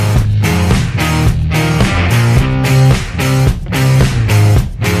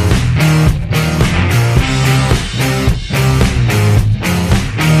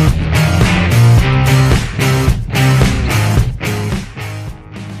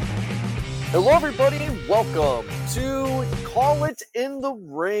Hello, everybody. Welcome to Call It in the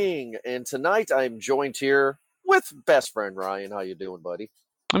Ring. And tonight I'm joined here with best friend Ryan. How you doing, buddy?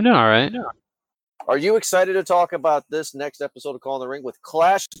 I'm doing all right. Are you excited to talk about this next episode of Call in the Ring with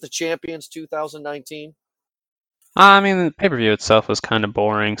Clash of the Champions 2019? I mean, the pay-per-view itself was kind of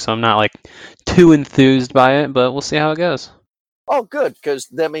boring, so I'm not like too enthused by it, but we'll see how it goes. Oh, good, because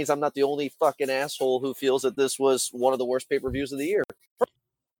that means I'm not the only fucking asshole who feels that this was one of the worst pay-per-views of the year.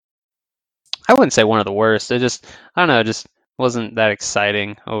 I wouldn't say one of the worst. I don't know, it just wasn't that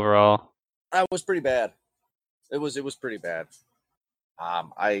exciting overall. That was pretty bad. It was pretty bad.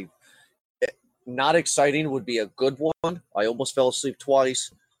 I not exciting would be a good one. I almost fell asleep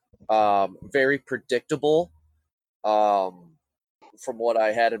twice. Very predictable from what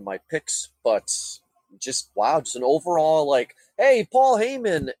I had in my picks, but just wow, just an overall like, hey, Paul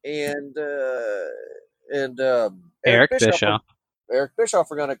Heyman and Eric Bischoff. Eric Bischoff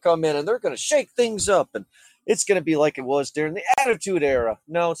are going to come in and they're going to shake things up, and it's going to be like it was during the Attitude Era.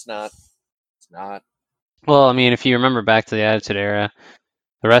 No, it's not. It's not. Well, I mean, if you remember back to the Attitude Era,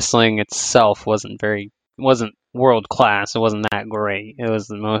 the wrestling itself wasn't world class. It wasn't that great. It was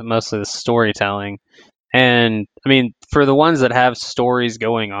mostly the storytelling. And I mean, for the ones that have stories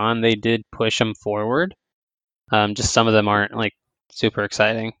going on, they did push them forward. Just some of them aren't like super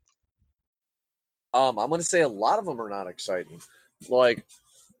exciting. I'm going to say a lot of them are not exciting. Like,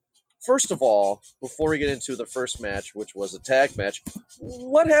 first of all, before we get into the first match, which was a tag match,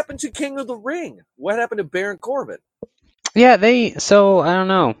 what happened to King of the Ring? What happened to Baron Corbin? Yeah, so I don't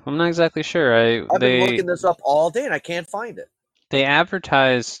know. I'm not exactly sure. I've been looking this up all day and I can't find it. They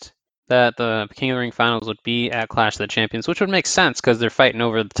advertised that the King of the Ring finals would be at Clash of the Champions, which would make sense because they're fighting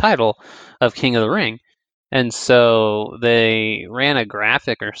over the title of King of the Ring. And so they ran a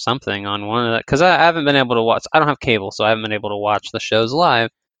graphic or something on one of that because I haven't been able to watch. I don't have cable, so I haven't been able to watch the shows live.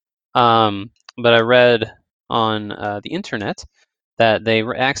 But I read on the internet that they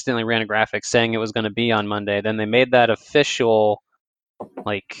accidentally ran a graphic saying it was going to be on Monday. Then they made that official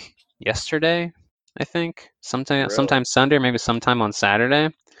like yesterday, I think, sometime Sunday or maybe sometime on Saturday.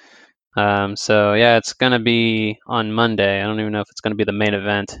 So yeah, it's gonna be on Monday. I don't even know if it's gonna be the main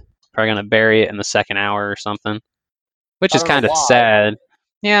event. Probably gonna bury it in the second hour or something, which is kind of sad.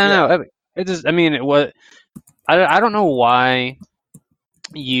 Yeah, I know. It just, I mean, it was. I don't know why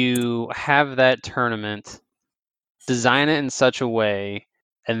you have that tournament, design it in such a way,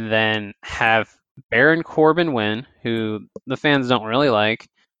 and then have Baron Corbin win, who the fans don't really like.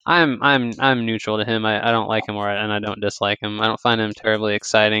 I'm neutral to him. I don't like him and I don't dislike him. I don't find him terribly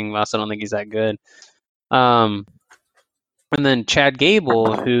exciting. I also don't think he's that good. And then Chad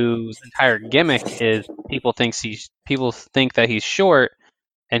Gable, whose entire gimmick is people think that he's short,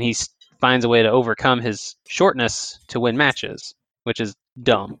 and he finds a way to overcome his shortness to win matches, which is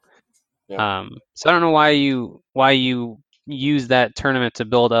dumb. Yeah. So I don't know why you use that tournament to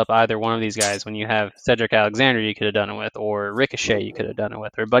build up either one of these guys when you have Cedric Alexander you could have done it with, or Ricochet you could have done it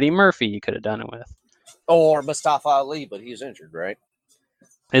with, or Buddy Murphy you could have done it with. Or Mustafa Ali, but he's injured, right?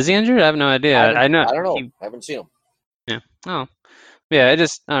 Is he injured? I have no idea. I don't know. I haven't seen him. Yeah. Oh. Yeah, I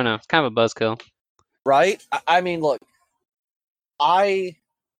don't know. It's kind of a buzzkill. Right? I mean, look, I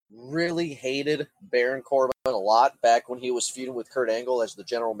really hated Baron Corbin a lot back when he was feuding with Kurt Angle as the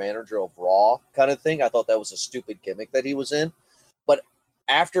general manager of Raw kind of thing. I thought that was a stupid gimmick that he was in. But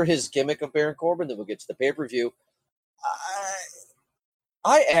after his gimmick of Baron Corbin, then we'll get to the pay-per-view,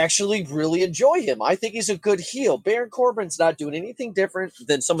 I actually really enjoy him. I think he's a good heel. Baron Corbin's not doing anything different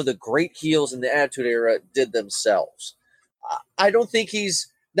than some of the great heels in the Attitude Era did themselves. I don't think he's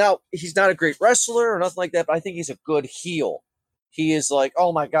not a great wrestler or nothing like that, but I think he's a good heel. He is like,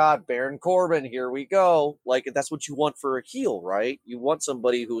 oh my God, Baron Corbin, here we go. Like, that's what you want for a heel, right? You want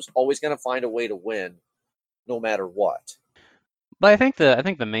somebody who's always going to find a way to win, no matter what. But I think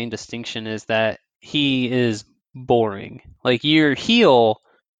the main distinction is that he is boring. Like your heel,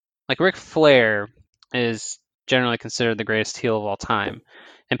 like Ric Flair is generally considered the greatest heel of all time.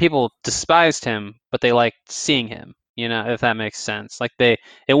 And people despised him, but they liked seeing him, if that makes sense. Like it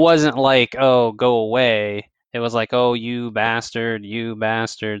wasn't like, oh, go away. It was like, oh, you bastard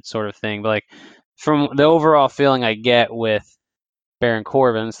sort of thing. But like from the overall feeling I get with Baron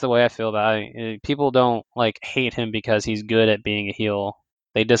Corbin, it's the way I feel about it. People don't like hate him because he's good at being a heel.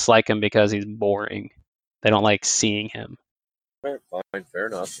 They dislike him because he's boring. They don't like seeing him. Fine, fair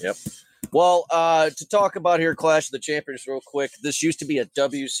enough. Yep. Well, to talk about here, Clash of the Champions, real quick. This used to be a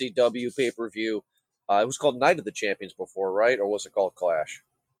WCW pay-per-view. It was called Night of the Champions before, right? Or was it called Clash?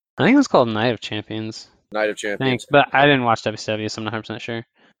 I think it was called Night of Champions. Night of Champions. But I didn't watch WCW, so I'm not 100% sure.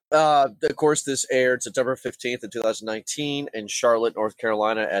 Of course, this aired September 15th of 2019 in Charlotte, North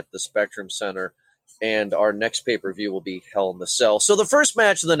Carolina at the Spectrum Center. And our next pay-per-view will be Hell in the Cell. So the first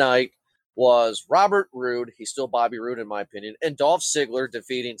match of the night was Robert Roode, he's still Bobby Roode in my opinion, and Dolph Ziggler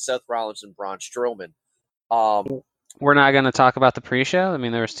defeating Seth Rollins and Braun Strowman. We're not going to talk about the pre-show? I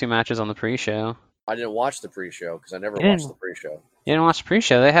mean, there was 2 matches on the pre-show. I didn't watch the pre-show because I never watched the pre-show. You didn't watch the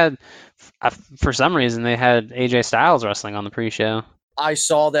pre-show? They had, for some reason, they had AJ Styles wrestling on the pre-show. I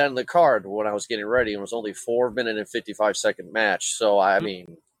saw that in the card when I was getting ready, and it was only 4-minute and 55-second match. So, I mean...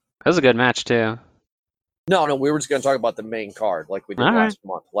 It was a good match, too. No, we were just going to talk about the main card like we did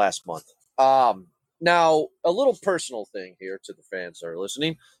last month. Now, a little personal thing here to the fans that are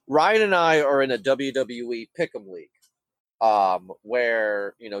listening. Ryan and I are in a WWE Pick'em League,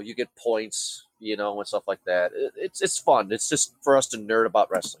 where, you get points, and stuff like that. It's fun. It's just for us to nerd about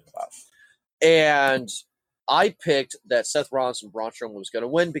wrestling about. And I picked that Seth Rollins and Braun Strowman was going to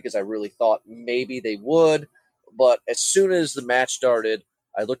win because I really thought maybe they would. But as soon as the match started,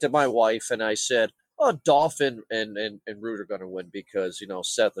 I looked at my wife and I said, Dolph and Roode are going to win because,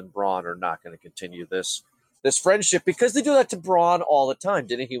 Seth and Braun are not going to continue this friendship because they do that to Braun all the time.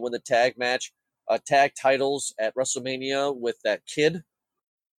 Didn't he win the tag match, tag titles at WrestleMania with that kid?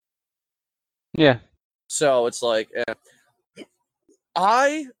 Yeah. So it's like,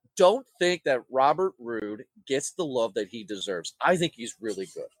 I don't think that Robert Roode gets the love that he deserves. I think he's really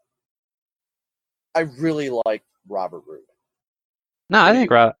good. I really like Robert Roode. No, I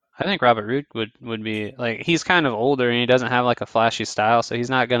think Robert Roode would be like, he's kind of older and he doesn't have like a flashy style, so he's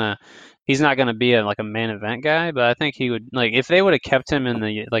not gonna be a main event guy. But I think he would, like, if they would have kept him in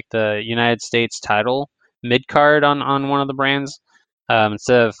the United States title mid card on one of the brands,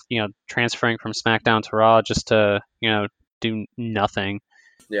 instead of transferring from SmackDown to Raw just to do nothing.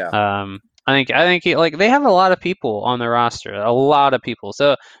 Yeah. I think they have a lot of people on their roster, a lot of people.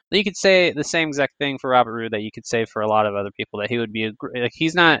 So you could say the same exact thing for Robert Roode that you could say for a lot of other people, that he would be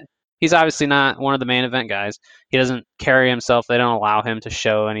he's obviously not one of the main event guys. He doesn't carry himself. They don't allow him to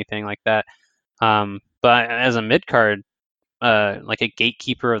show anything like that. But as a mid card, like a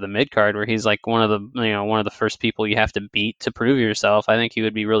gatekeeper of the mid card, where he's like one of the first people you have to beat to prove yourself, I think he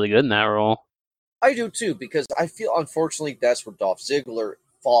would be really good in that role. I do too, because I feel unfortunately that's where Dolph Ziggler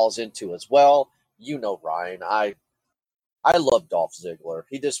falls into as well. Ryan, I love Dolph Ziggler.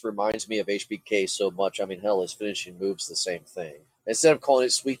 He just reminds me of HBK so much. I mean, hell, his finishing move's the same thing. Instead of calling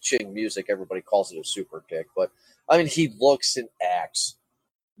it sweet chin music, everybody calls it a super kick. But I mean, he looks and acts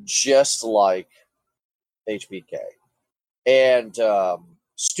just like HBK. And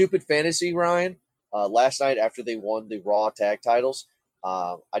stupid fantasy, Ryan. Last night after they won the Raw tag titles,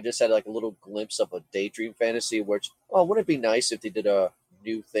 I just had like a little glimpse of a daydream fantasy, which, wouldn't it be nice if they did a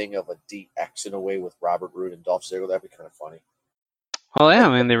new thing of a DX in a way with Robert Roode and Dolph Ziggler? That'd be kind of funny. Well, yeah,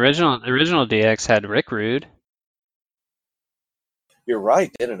 I mean the original DX had Rick Rude. You're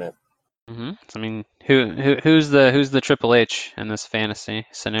right, didn't it? Mm-hmm. I mean, who's the Triple H in this fantasy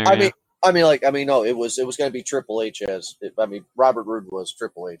scenario? No, it was going to be Triple H Robert Roode was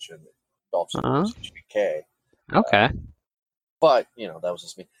Triple H and Dolph Ziggler was HBK. Okay. But that was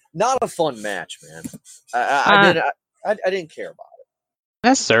just me. Not a fun match, man. I didn't care about it.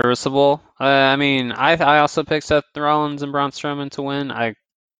 That's serviceable. I mean, I also picked Seth Rollins and Braun Strowman to win.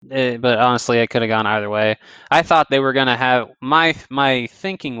 But honestly, it could have gone either way. I thought they were gonna have my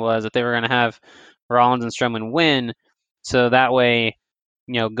thinking was that they were gonna have Rollins and Strowman win, so that way,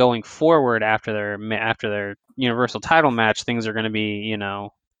 going forward after their Universal title match, things are gonna be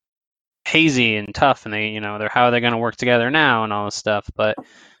hazy and tough, and they're how are they gonna work together now and all this stuff. But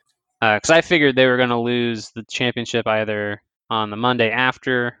because I figured they were gonna lose the championship either on the Monday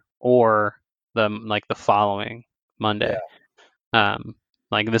after or the following Monday. Yeah.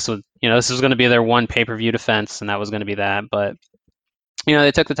 This was going to be their one pay-per-view defense, and that was going to be that. But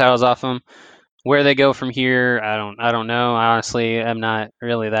they took the titles off them. Where they go from here, I don't know. I honestly am not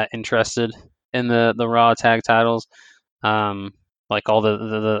really that interested in the Raw tag titles. Like all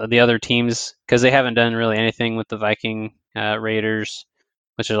the other teams, because they haven't done really anything with the Viking Raiders,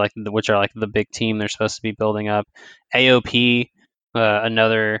 which are like the big team they're supposed to be building up. AOP,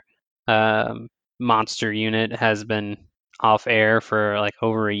 another monster unit, has been off air for like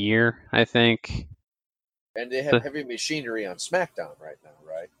over a year, I think. And they have heavy machinery on SmackDown right now,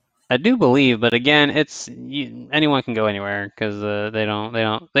 right? I do believe, but again, anyone can go anywhere because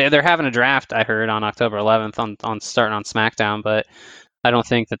they're having a draft. I heard on October 11th on starting on SmackDown, but I don't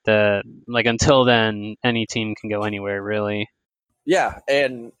think that until then any team can go anywhere really. Yeah,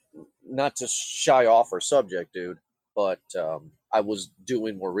 and not to shy off our subject, dude, but I was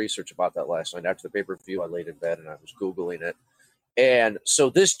doing more research about that last night after the pay-per-view. I laid in bed and I was Googling it, And so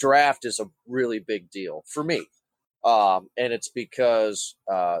this draft is a really big deal for me. And it's because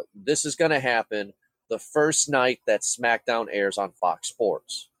this is going to happen the first night that SmackDown airs on Fox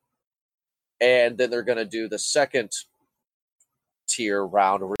Sports. And then they're going to do the second tier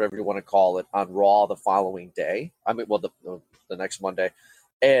round or whatever you want to call it on Raw the following day. I mean, well, the next Monday.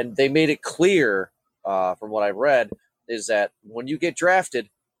 And they made it clear from what I've read is that when you get drafted,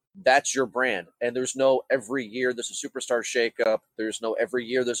 that's your brand. And there's no every year there's a superstar shakeup. There's no every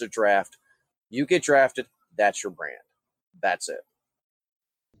year there's a draft. You get drafted, that's your brand. That's it.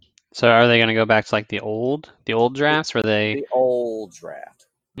 So are they going to go back to like the old drafts where they the old draft?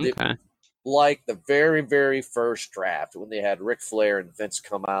 Okay. Like the very, very first draft when they had Ric Flair and Vince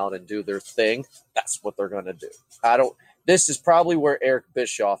come out and do their thing. That's what they're going to do. This is probably where Eric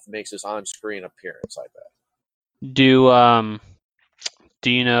Bischoff makes his on-screen appearance, I bet. Do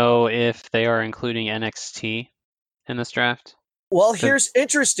you know if they are including NXT in this draft? Well, here's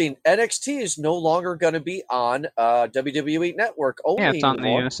interesting. NXT is no longer going to be on WWE Network only. Yeah, it's on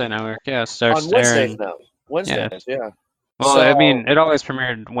anymore. the USA Network. Yeah, it starts on Wednesdays airing now. Wednesdays, yeah. Well, I mean, it always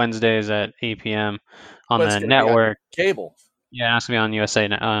premiered Wednesdays at 8 p.m. on the network. Cable. Yeah, it has to be on USA.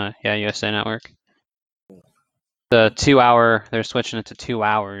 USA Network. The 2 hour, they're switching it to 2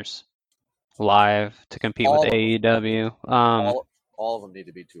 hours live to compete with AEW. All of them need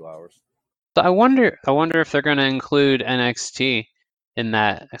to be 2 hours. So I wonder if they're going to include NXT in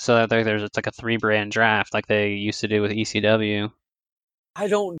that, so that it's like a 3-brand draft like they used to do with ECW. I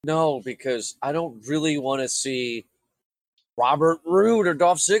don't know, because I don't really want to see Robert Roode or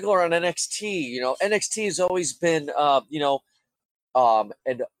Dolph Ziggler on NXT. You know, NXT has always been,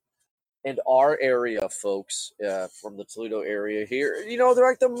 and our area folks from the Toledo area here, you know, they're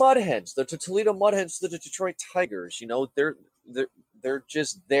like the Mud Hens, the Toledo Mud Hens, the Detroit Tigers. You know, they're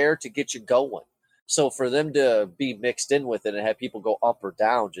just there to get you going. So for them to be mixed in with it and have people go up or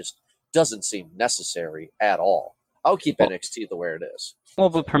down just doesn't seem necessary at all. I'll keep NXT the way it is. Well,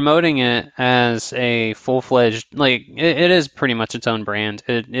 but promoting it as a full-fledged, like, it is pretty much its own brand.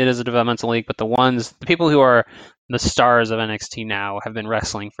 It is a developmental league, but the people who are the stars of NXT now have been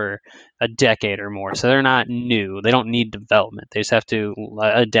wrestling for a decade or more, so they're not new. They don't need development. They just have to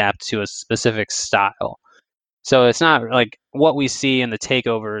adapt to a specific style. So it's not like what we see in the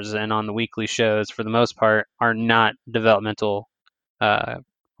takeovers and on the weekly shows, for the most part, are not developmental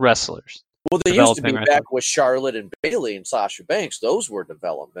wrestlers. Well, they used to be back with Charlotte and Bayley and Sasha Banks. Those were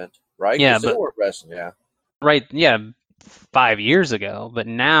development, right? Yeah, but they weren't wrestling. Yeah, right. Yeah, 5 years ago. But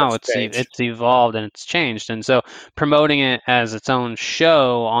now it's evolved and it's changed. And so promoting it as its own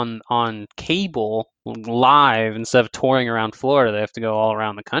show on cable live instead of touring around Florida, they have to go all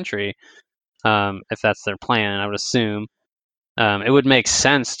around the country. If that's their plan, I would assume. It would make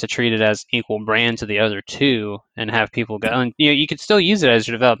sense to treat it as equal brand to the other two and have people go. And, you could still use it as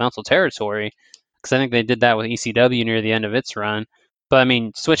your developmental territory, because I think they did that with ECW near the end of its run. But I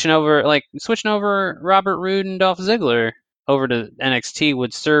mean, switching over Robert Roode and Dolph Ziggler over to NXT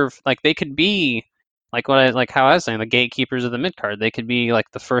would serve, like, they could be like how I was saying, the gatekeepers of the mid card. They could be like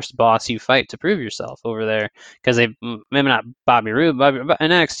the first boss you fight to prove yourself over there, because maybe not Bobby Roode. In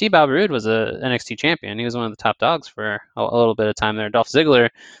NXT, Bobby Roode was a NXT champion. He was one of the top dogs for a little bit of time there. Dolph Ziggler,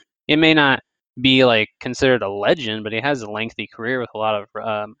 it may not be like considered a legend, but he has a lengthy career with a lot of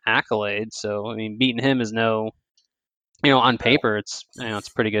accolades. So I mean, beating him is no, on paper, it's it's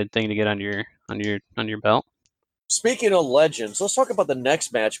a pretty good thing to get under your belt. Speaking of legends, let's talk about the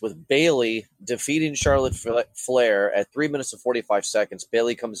next match with Bayley defeating Charlotte Flair at 3 minutes and 45 seconds.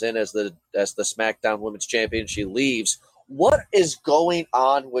 Bayley comes in as the SmackDown Women's Champion. She leaves. What is going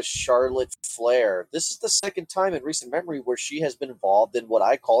on with Charlotte Flair? This is the second time in recent memory where she has been involved in what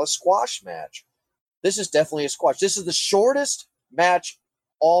I call a squash match. This is definitely a squash. This is the shortest match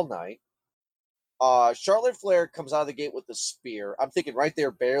all night. Charlotte Flair comes out of the gate with the spear. I'm thinking right there,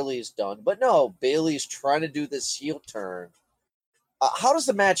 Bayley's done. But no, Bayley's trying to do this heel turn. How does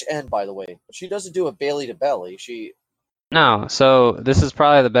the match end, by the way? She doesn't do a Bayley to belly. No, so this is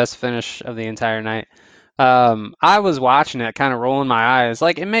probably the best finish of the entire night. I was watching it, kind of rolling my eyes.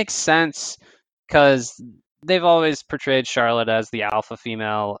 Like, it makes sense, because they've always portrayed Charlotte as the alpha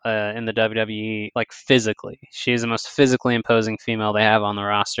female in the WWE, like, physically. She's the most physically imposing female they have on the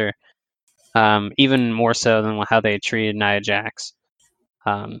roster. Even more so than how they treated Nia Jax.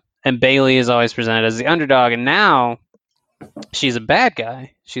 And Bayley is always presented as the underdog, and now she's a bad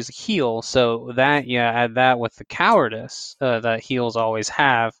guy. She's a heel, so add that with the cowardice that heels always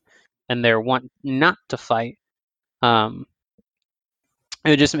have, and their want not to fight.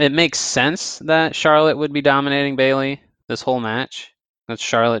 It makes sense that Charlotte would be dominating Bayley this whole match. That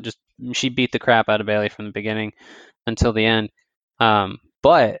Charlotte she beat the crap out of Bayley from the beginning until the end.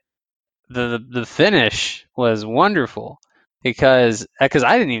 But the finish was wonderful because I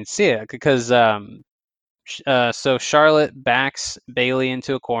didn't even see it because so Charlotte backs Bailey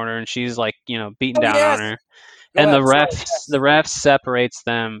into a corner and she's like beating Oh down on yes, her, go and ahead. Sorry. the Yes. ref separates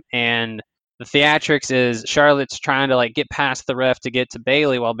them, and the theatrics is Charlotte's trying to like get past the ref to get to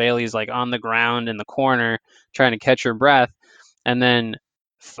Bailey while Bailey's like on the ground in the corner trying to catch her breath, and then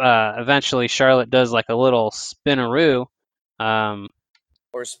eventually Charlotte does like a little spinaroo. Um,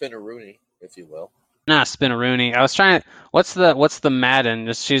 Or Spinaroonie, if you will. Not spinaroonie. I was trying to. What's the Madden?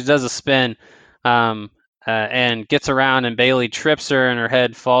 Just she does a spin, and gets around, and Bailey trips her, and her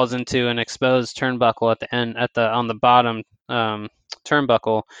head falls into an exposed turnbuckle at the end on the bottom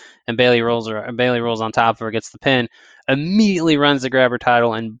turnbuckle, and Bailey rolls on top of her, gets the pin, immediately runs to grab her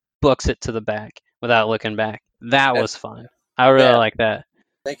title and books it to the back without looking back. That And was fun. I really man, like that.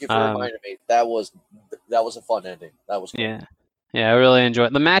 thank you for Um, reminding me. That was a fun ending. That was good. yeah. Yeah, I really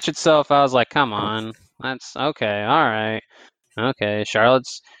enjoyed the match itself. I was like, come on, that's okay, all right, okay.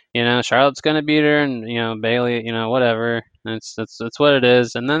 Charlotte's gonna beat her, and Bailey, whatever. That's what it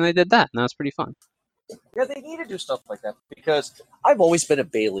is. And then they did that, and that was pretty fun. Yeah, they need to do stuff like that because I've always been a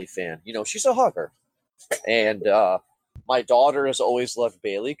Bailey fan. She's a hugger, and my daughter has always loved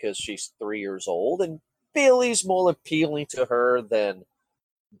Bailey because she's 3 years old, and Bailey's more appealing to her than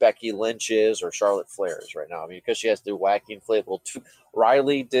Becky Lynch is or Charlotte Flair is right now. I mean, because she has the wacky inflatable tube.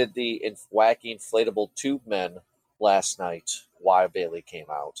 Riley did the wacky inflatable tube men last night while Bailey came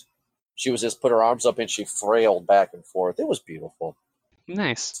out. She was just put her arms up and she frailed back and forth. It was beautiful.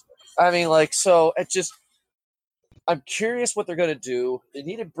 Nice. I mean, so it just. I'm curious what they're going to do. They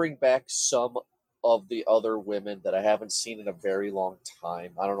need to bring back some of the other women that I haven't seen in a very long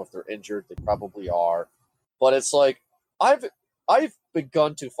time. I don't know if they're injured. They probably are. But it's like I've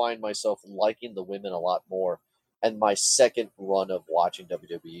begun to find myself liking the women a lot more. And my second run of watching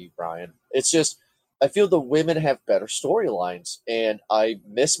WWE, Brian, it's just I feel the women have better storylines, and I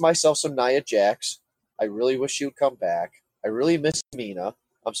miss myself some Nia Jax. I really wish she would come back. I really miss Tamina.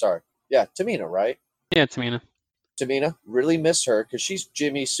 I'm sorry, yeah, Tamina, right? Yeah, Tamina. Tamina, really miss her because she's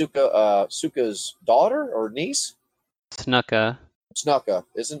Jimmy Suka's daughter or niece. Snuka. Snuka,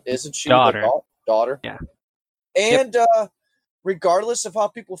 isn't she the Daughter. daughter? Yeah. Yep. And regardless of how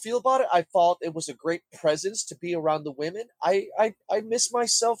people feel about it, I thought it was a great presence to be around the women. I miss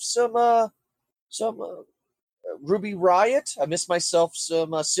myself some Ruby Riot. I miss myself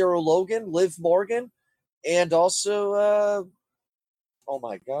some Cyril Logan, Liv Morgan, and also oh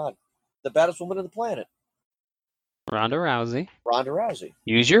my God, the baddest woman on the planet, Ronda Rousey. Ronda Rousey.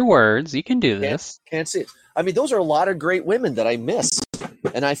 Use your words. You can do Can't this. can't see it. I mean, those are a lot of great women that I miss,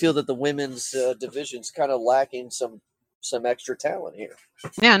 and I feel that the women's division's kind of lacking some extra talent here.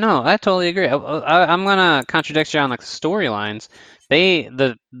 Yeah, no, I totally agree. I'm gonna contradict you on like the storylines.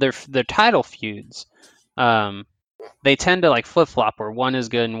 Their title feuds, they tend to like flip flop where one is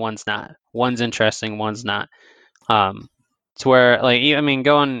good and one's not. One's interesting, one's not. To where like I mean,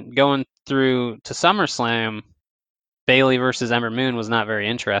 going through to SummerSlam, Bailey versus Ember Moon was not very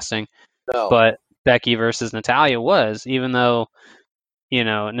interesting, No, but Becky versus Natalia was. Even though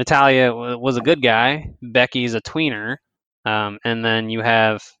Natalia was a good guy, Becky's a tweener, and then you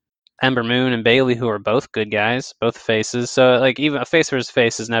have Ember Moon and Bailey, who are both good guys, both faces. So like even a face versus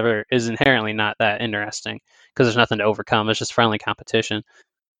face is inherently not that interesting because there's nothing to overcome. It's just friendly competition.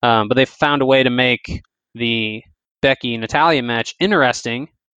 But they found a way to make the Becky Natalia match interesting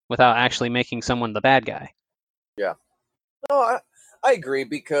without actually making someone the bad guy. yeah, no, I agree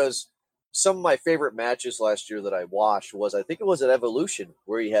because some of my favorite matches last year that I watched was I think it was at Evolution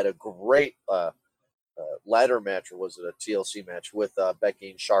where he had a great ladder match, or was it a TLC match with Becky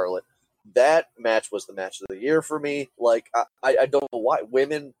and Charlotte. That match was the match of the year for me. Like I don't know why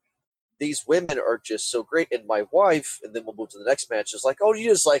these women are just so great. And my wife, and then we'll move to the next match, is like, oh, you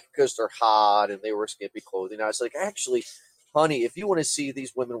just like because they're hot and they wear skimpy clothing. I was like, actually, honey, if you want to see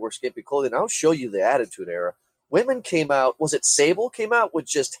these women wear skimpy clothing, I'll show you the Attitude Era. Women came out, was it Sable came out with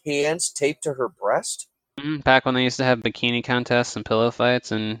just hands taped to her breast? Back when they used to have bikini contests and pillow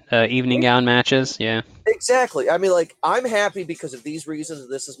fights and evening gown matches, yeah. Exactly. I mean, like, I'm happy because of these reasons.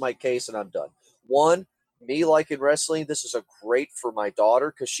 This is my case, and I'm done. One, me liking wrestling, this is a great for my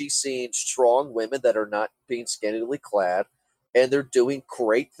daughter because she's seeing strong women that are not being scantily clad, and they're doing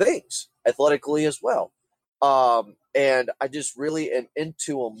great things athletically as well. And I just really am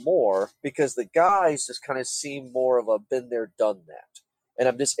into them more because the guys just kind of seem more of a been there, done that. And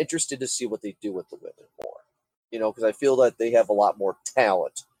I'm just interested to see what they do with the women more, because I feel that they have a lot more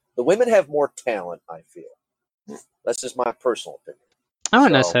talent. The women have more talent, I feel. That's just my personal opinion. I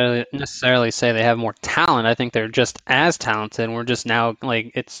wouldn't So necessarily say they have more talent. I think they're just as talented. We're just now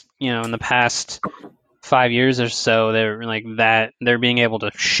like it's in the past 5 years or so they're like that they're being able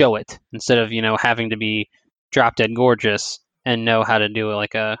to show it instead of having to be drop dead gorgeous and know how to do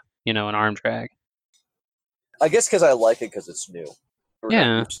like an arm drag. I guess because I like it because it's new. We're not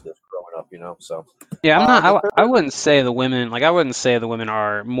Yeah. used to this growing up, So Yeah, I'm not. the I third, wouldn't say the women like I wouldn't say the women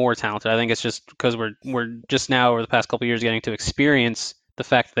are more talented. I think it's just because we're just now over the past couple of years getting to experience the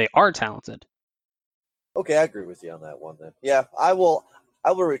fact that they are talented. okay, I agree with you on that one. Then, yeah, I will.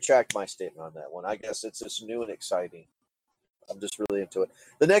 I will retract my statement on that one. I guess it's just new and exciting. I'm just really into it.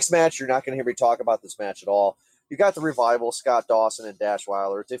 The next match, you're not going to hear me talk about this match at all. You got the Revival, Scott Dawson and Dash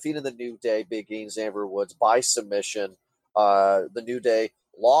Wilder defeating the New Day, Big E and Xavier Woods by submission. The New Day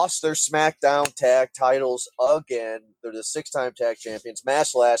lost their SmackDown tag titles again. They're the 6-time tag champions.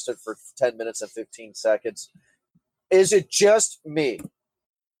 Match lasted for 10 minutes and 15 seconds. Is it just me?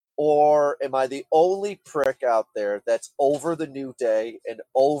 Or am I the only prick out there that's over the New Day and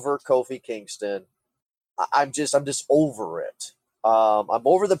over Kofi Kingston? I'm just over it. I'm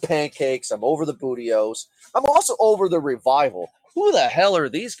over the pancakes. I'm over the bootios. I'm also over the Revival. Who the hell are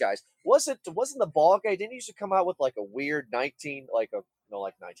these guys? Wasn't the ball guy? Didn't he used to come out with like a weird 19, like a no,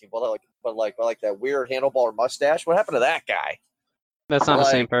 like 19, but like that weird handlebar mustache? What happened to that guy? That's not the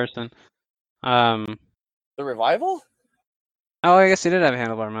same Like person. Um, the Revival? oh, I guess he did have a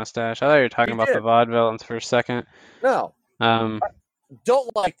handlebar mustache. I thought you were talking He about the did. vaudevillains for a second. No, Um,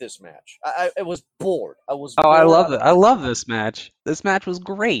 don't like this match. I was bored. I was oh, I bored love out it. of I love this match. This match was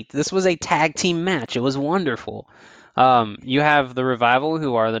great. This was a tag team match. It was wonderful. You have the Revival,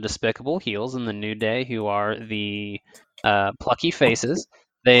 who are the despicable heels, and the New Day, who are the plucky faces.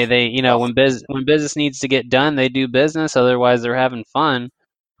 They oh, when business needs to get done, they do business. Otherwise, they're having fun.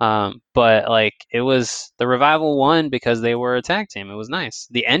 But like it was the Revival won because they were a tag team. It was nice.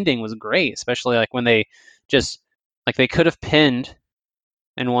 The ending was great, especially like when they just like they could have pinned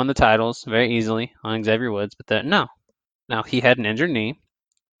and won the titles very easily on Xavier Woods, but that no. Now he had an injured knee,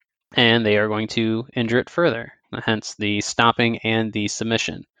 and they are going to injure it further. Hence the stomping and the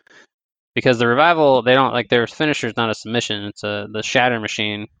submission. Because the Revival, they don't like their finisher is not a submission. It's the Shatter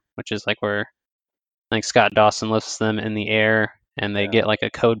Machine, which is like where I think Scott Dawson lifts them in the air and they yeah. get like a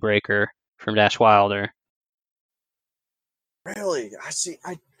code breaker from Dash Wilder. Really? I see.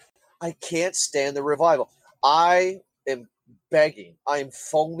 I can't stand the Revival. I am begging. I am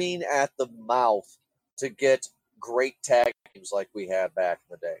foaming at the mouth to get great tag teams like we had back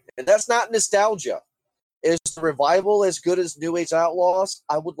in the day. And that's not nostalgia. Is the Revival as good as New Age Outlaws?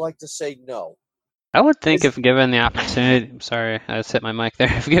 I would like to say no. I would think Is if given the opportunity, sorry, I just hit my mic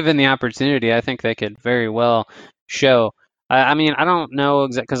there. If given the opportunity, I think they could very well show. I mean, I don't know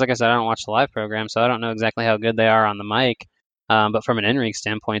exactly because, like I said, I don't watch the live program, so I don't know exactly how good they are on the mic. But from an in-ring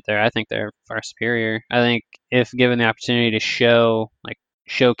standpoint, I think they're far superior. I think if given the opportunity to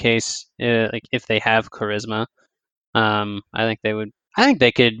showcase, like if they have charisma, I think they would. I think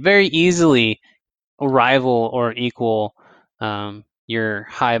they could very easily rival or equal your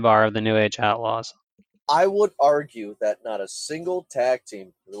high bar of the New Age Outlaws. I would argue that not a single tag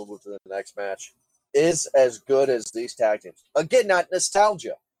team, we'll move to the next match, is as good as these tag teams. Again, not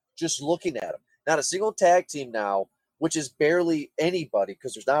nostalgia, just looking at them. Not a single tag team now, which is barely anybody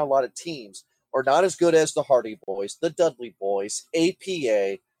because there's not a lot of teams, are not as good as the Hardy Boys, the Dudley Boys,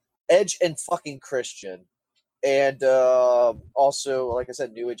 APA, Edge and fucking Christian, and also, like I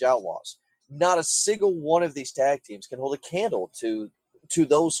said, New Age Outlaws. Not a single one of these tag teams can hold a candle to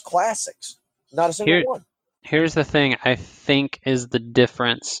those classics. Not a single Here, one. here's the thing I think is the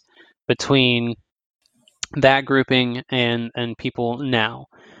difference between that grouping and people now.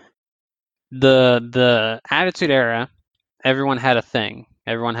 The Attitude Era, everyone had a thing,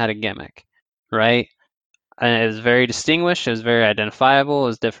 everyone had a gimmick, right? And it was very distinguished, it was very identifiable, it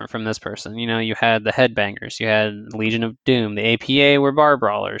was different from this person. You had the Headbangers, you had Legion of Doom, the APA were bar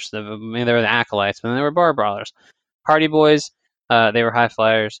brawlers, they were the Acolytes, but then they were bar brawlers. Hardy Boys, they were high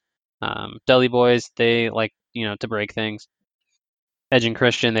flyers. Dudley Boys, they like to break things. Edge and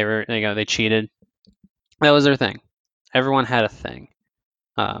Christian, they cheated. That was their thing. Everyone had a thing.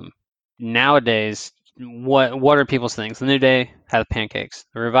 Nowadays, what are people's things? The New Day have pancakes.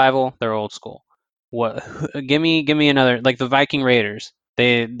 The Revival, they're old school. What? Give me another like the Viking Raiders.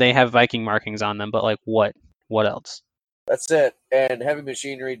 They have Viking markings on them, but like what? What else? That's it. And Heavy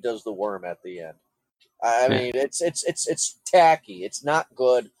Machinery does the worm at the end. I Yeah. mean, it's tacky. It's not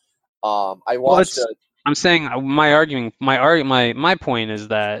good. I Well, watched it's. a I'm saying my point is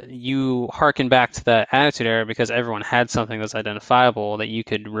that you harken back to that Attitude Era because everyone had something that's identifiable that you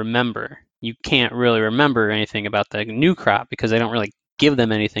could remember. You can't really remember anything about the new crop because they don't really give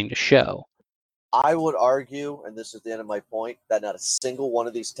them anything to show. I would argue, and this is the end of my point, that not a single one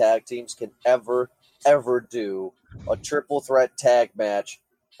of these tag teams can ever do a triple threat tag match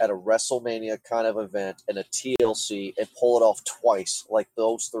at a WrestleMania kind of event and a TLC and pull it off twice like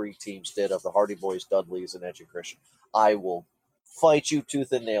those three teams did of the Hardy Boys, Dudleys, and Edge and Christian. I will fight you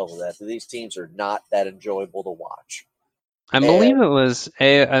tooth and nail to that. These teams are not that enjoyable to watch. I believe it was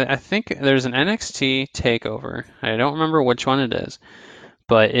I think there's an NXT takeover. I don't remember which one it is,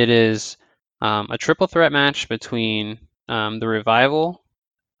 but it is a triple threat match between the Revival,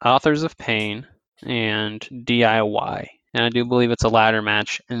 Authors of Pain, and DIY. And I do believe it's a ladder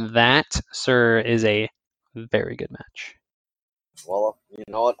match. And that, sir, is a very good match. Well, you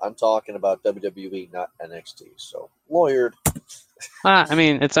know what? I'm talking about WWE, not NXT. So, lawyered. I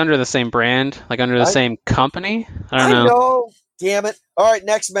mean, it's under the same brand, like under the same company. I don't know. Damn it. All right,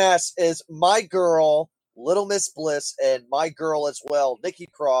 next match is my girl, Little Miss Bliss, and my girl as well, Nikki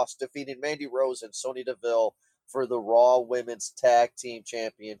Cross, defeating Mandy Rose and Sonya Deville for the Raw Women's Tag Team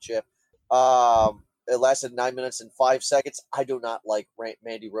Championship. It lasted 9 minutes and 5 seconds. I do not like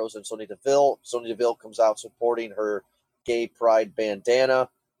Mandy Rose and Sonya Deville. Sonya Deville comes out supporting her gay pride bandana,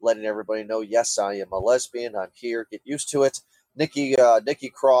 letting everybody know, yes, I am a lesbian. I'm here. Get used to it. Nikki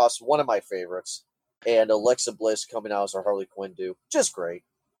Cross, one of my favorites, and Alexa Bliss coming out as a Harley Quinn do. Just great.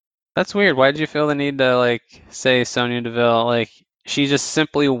 That's weird. Why did you feel the need to say Sonya Deville? She's just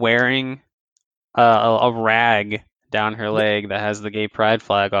simply wearing a rag down her leg that has the gay pride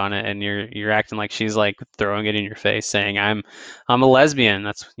flag on it, and you're acting like she's throwing it in your face, saying I'm a lesbian.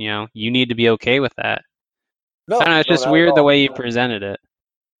 That's you need to be okay with that. No, I don't know, it's just weird the way you presented it.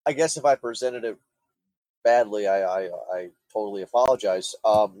 I guess if I presented it badly, I totally apologize.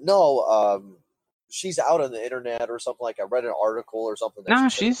 She's out on the internet or something. I read an article or something. No,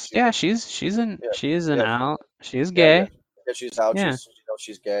 she's out. She is gay. Yeah, she's out. Yeah.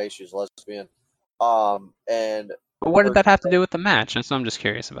 She's gay. She's lesbian. And but what did that have to do with the match? That's what I'm just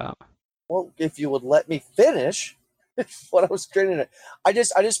curious about. Well, if you would let me finish what I was trying to, I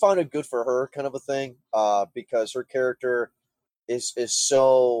just found it good for her kind of a thing, because her character is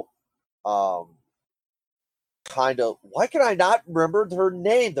so kind of, why can I not remember her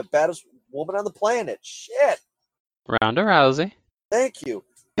name? The baddest woman on the planet. Shit. Ronda Rousey. Thank you.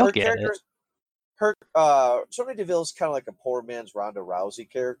 You'll get it. Sonya Deville is kind of like a poor man's Ronda Rousey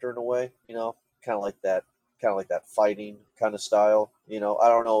character in a way, kind of like that fighting kind of style. I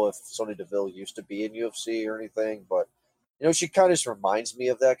don't know if Sonya Deville used to be in UFC or anything, but she kind of just reminds me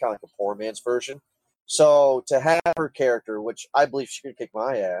of that, kind of like a poor man's version. So to have her character, which I believe she could kick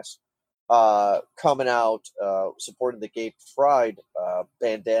my ass, coming out, supporting the gay pride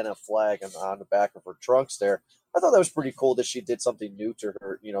bandana flag on the back of her trunks there, I thought that was pretty cool that she did something new to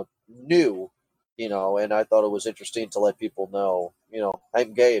her, and I thought it was interesting to let people know,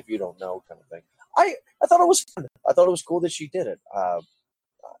 I'm gay if you don't know, kind of thing. I thought it was fun. I thought it was cool that she did it. I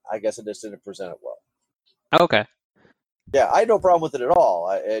guess it just didn't present it well. Okay. Yeah, I had no problem with it at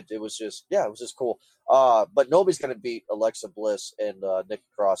all. It was just cool. But nobody's going to beat Alexa Bliss and Nikki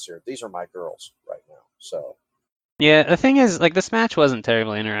Cross here. These are my girls right now. So. Yeah, the thing is, this match wasn't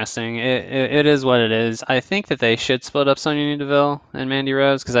terribly interesting. It is what it is. I think that they should split up Sonya Deville and Mandy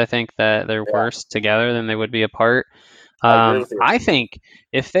Rose because I think that they're worse together than they would be apart. I agree with you. I think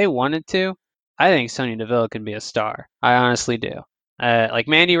if they wanted to, I think Sonya Deville could be a star. I honestly do.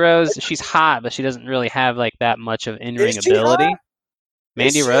 Mandy Rose, she's hot, but she doesn't really have that much of in-ring ability. Hot?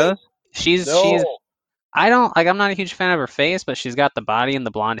 Mandy Rose, she's I don't I'm not a huge fan of her face, but she's got the body and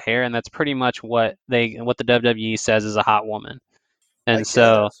the blonde hair, and that's pretty much what the WWE says is a hot woman. And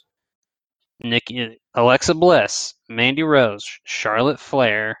so Alexa Bliss, Mandy Rose, Charlotte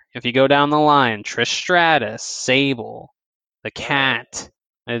Flair, if you go down the line, Trish Stratus, Sable, the Cat.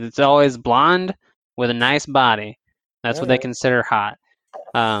 It's always blonde with a nice body. That's what they consider hot.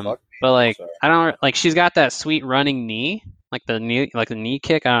 But I don't she's got that sweet running knee, the knee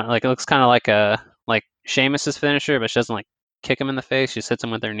kick. It looks kind of like Sheamus's finisher, but she doesn't kick him in the face. She hits him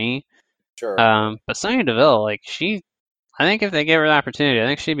with her knee. Sure. But Sonya Deville, I think if they gave her the opportunity, I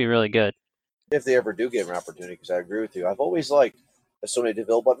think she'd be really good. If they ever do give her an opportunity, because I agree with you. I've always liked Sonya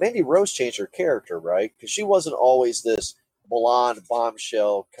Deville, but Mandy Rose changed her character, right? Because she wasn't always this blonde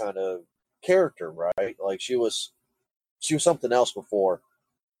bombshell kind of character, right? She was something else before.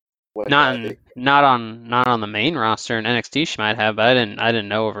 Not on the main roster in NXT. She might have, but I didn't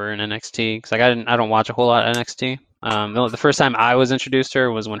know of her in NXT because I don't watch a whole lot of NXT. The first time I was introduced to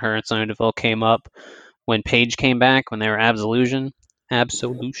her was when her and Sonya Deville came up when Paige came back when they were Absolution. Yeah,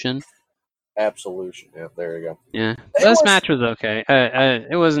 there you go. Yeah, this match was okay.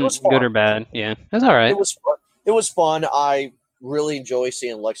 It wasn't good or bad. Yeah, it was all right. It was fun. really enjoy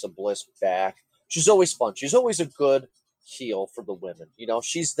seeing Alexa Bliss back. She's always fun. She's always a good heel for the women.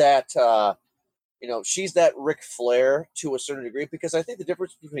 She's that she's that Ric Flair to a certain degree, because I think the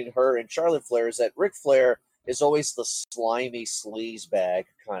difference between her and Charlotte Flair is that Ric Flair is always the slimy sleaze bag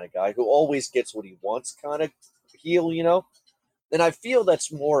kind of guy who always gets what he wants kind of heel. And I feel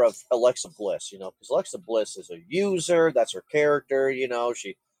that's more of Alexa Bliss, because Alexa Bliss is a user. That's her character.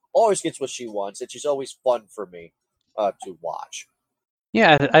 She always gets what she wants, and she's always fun for me to watch.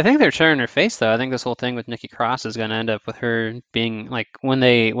 Yeah, I think they're turning her face though. I think this whole thing with Nikki Cross is going to end up with her being like when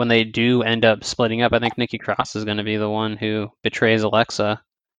they do end up splitting up. I think Nikki Cross is going to be the one who betrays Alexa.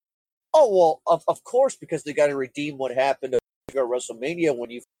 Oh, well, of course, because they got to redeem what happened at WrestleMania when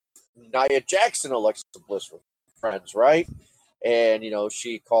Nia Jax and Alexa Bliss were friends, right? And,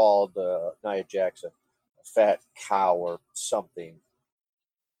 she called Nia Jax a fat cow or something.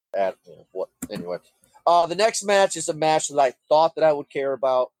 Anyway. The next match is a match that I thought that I would care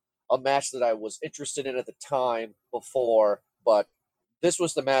about, a match that I was interested in at the time before, but this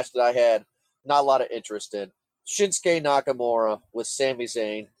was the match that I had not a lot of interest in. Shinsuke Nakamura with Sami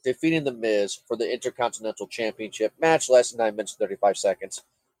Zayn defeating The Miz for the Intercontinental Championship. Match lasted 9 minutes and 35 seconds.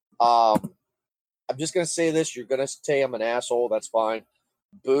 I'm just going to say this. You're going to say I'm an asshole. That's fine.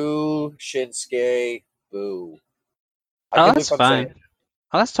 Boo, Shinsuke. Boo. Oh, that's fine.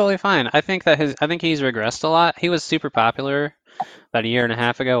 Oh, that's totally fine. I think he's regressed a lot. He was super popular about a year and a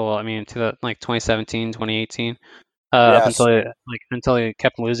half ago. Well, I mean, to the 2017, 2018. Up Yes. until he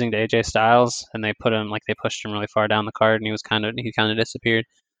kept losing to AJ Styles, and they pushed him really far down the card, and he kind of disappeared.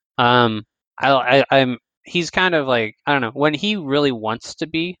 He's kind of like, I don't know, when he really wants to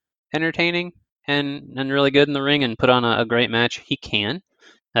be entertaining and really good in the ring and put on a great match, he can.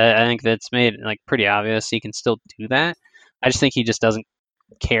 I think that's made pretty obvious. He can still do that. I just think he just doesn't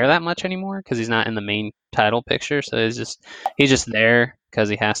care that much anymore because he's not in the main title picture. So he's just there because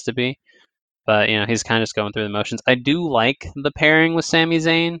he has to be. But he's kind of just going through the motions. I do like the pairing with Sami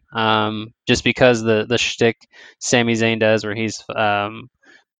Zayn, just because the shtick Sami Zayn does, where he's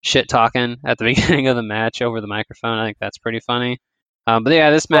shit talking at the beginning of the match over the microphone. I think that's pretty funny. But yeah,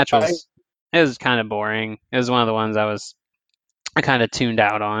 this match was kind of boring. It was one of the ones I kind of tuned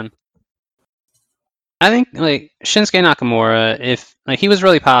out on. I think Shinsuke Nakamura, if he was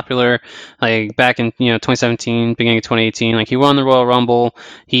really popular, back in 2017, beginning of 2018, he won the Royal Rumble.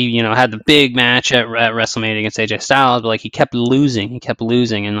 He had the big match at WrestleMania against AJ Styles, but he kept losing.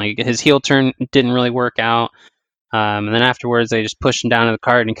 And his heel turn didn't really work out. And then afterwards, they just pushed him down to the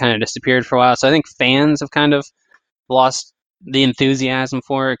card and he kind of disappeared for a while. So I think fans have kind of lost the enthusiasm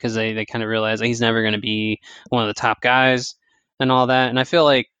for it because they kind of realize that he's never going to be one of the top guys and all that. And I feel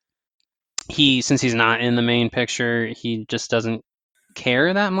like since he's not in the main picture, he just doesn't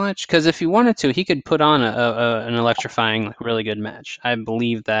care that much. Because if he wanted to, he could put on an electrifying, really good match. I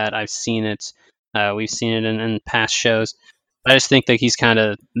believe that. I've seen it. We've seen it in past shows. I just think that he's kind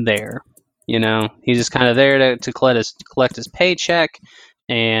of there. He's just kind of there to collect his paycheck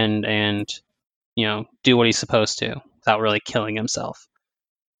and do what he's supposed to without really killing himself.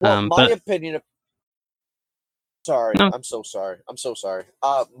 Well, my opinion. Sorry, no. I'm so sorry.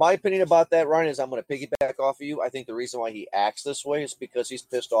 My opinion about that, Ryan, is I'm going to piggyback off of you. I think the reason why he acts this way is because he's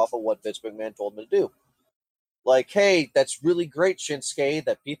pissed off at what Vince McMahon told him to do. Hey, that's really great, Shinsuke,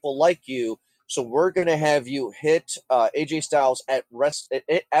 that people like you. So we're going to have you hit AJ Styles at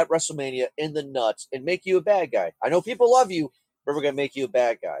WrestleMania in the nuts and make you a bad guy. I know people love you, but we're going to make you a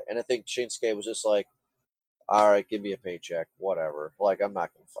bad guy. And I think Shinsuke was just like, all right, give me a paycheck, whatever. I'm not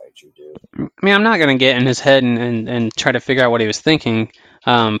going to fight you, dude. I mean, I'm not going to get in his head and try to figure out what he was thinking.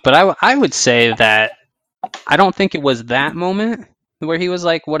 But I would say that I don't think it was that moment where he was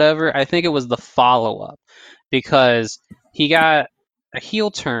like, whatever. I think it was the follow-up because he got a heel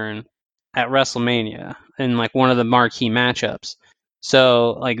turn at WrestleMania in one of the marquee matchups.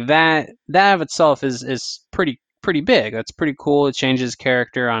 So that of itself is pretty big. That's pretty cool. It changes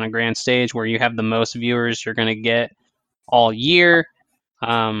character on a grand stage where you have the most viewers you're going to get all year.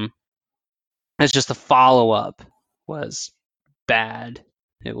 It's just the follow-up was bad.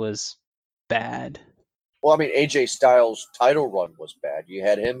 It was bad. Well, I mean, AJ Styles' title run was bad. You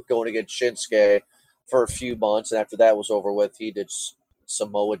had him going against Shinsuke for a few months, and after that was over with, he did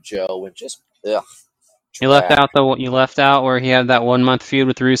Samoa Joe and just ugh. You left out where he had that 1 month feud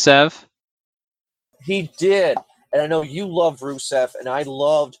with Rusev. He did, and I know you love Rusev, and I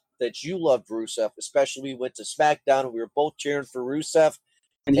loved that you loved Rusev. Especially we went to SmackDown and we were both cheering for Rusev,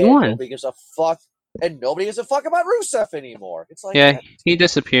 and he won. Nobody gives a fuck, and nobody gives a fuck about Rusev anymore. It's he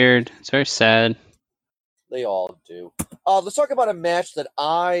disappeared. It's very sad. They all do. Let's talk about a match that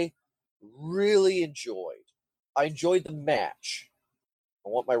I really enjoyed. I enjoyed the match. I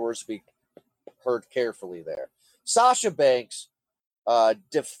want my words to be heard carefully there. Sasha Banks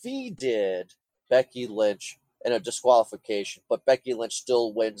defeated Becky Lynch in a disqualification, but Becky Lynch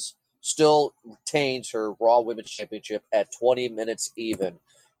still wins, still retains her Raw Women's Championship at 20 minutes even.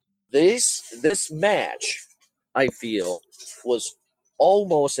 This match, I feel, was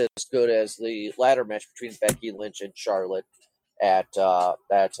almost as good as the ladder match between Becky Lynch and Charlotte at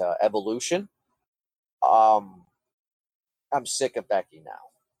Evolution. Um, I'm sick of Becky now.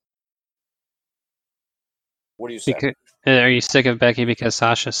 What do you say? Are you sick of Becky because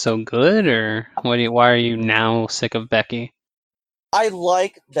Sasha's so good, or why are you now sick of Becky? I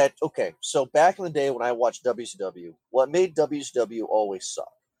like that. Okay, so back in the day when I watched WCW, what made WCW always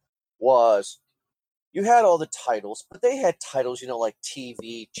suck was you had all the titles, but they had titles, like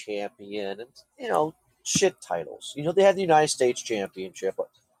TV champion and, shit titles. They had the United States Championship.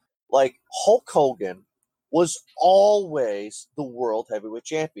 Like Hulk Hogan was always the world heavyweight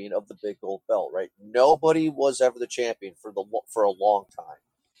champion of the big gold belt, right? Nobody was ever the champion for a long time.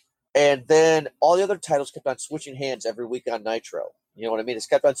 And then all the other titles kept on switching hands every week on Nitro. You know what I mean? It's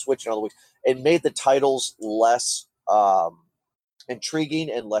kept on switching all the week. It made the titles less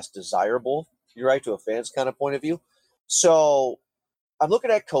intriguing and less desirable. You're right, to a fan's kind of point of view. So I'm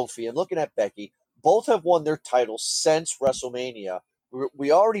looking at Kofi. I'm looking at Becky. Both have won their titles since WrestleMania.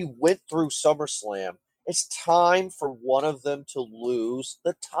 We already went through SummerSlam. It's time for one of them to lose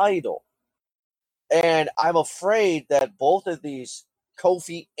the title. And I'm afraid that both of these,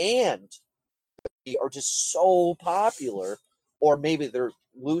 Kofi and Becky, are just so popular, or maybe they're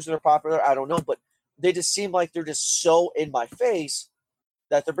losing their popular. I don't know, but they just seem like they're just so in my face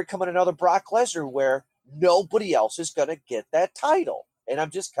that they're becoming another Brock Lesnar where nobody else is going to get that title. And I'm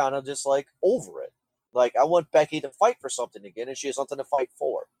just kind of just like over it. Like, I want Becky to fight for something again, and she has something to fight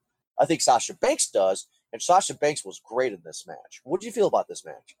for. I think Sasha Banks does, and Sasha Banks was great in this match. What do you feel about this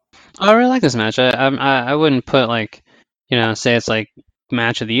match? I really like this match. I wouldn't put say it's like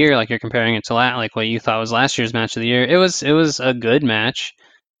match of the year, like you're comparing it to like what you thought was last year's match of the year. It was a good match.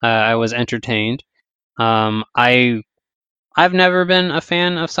 I was entertained. I've never been a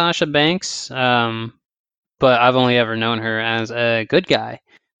fan of Sasha Banks, but I've only ever known her as a good guy.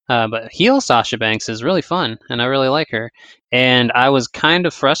 But heel Sasha Banks is really fun, and I really like her. And I was kind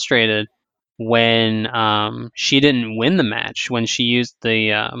of frustrated when she didn't win the match, when she used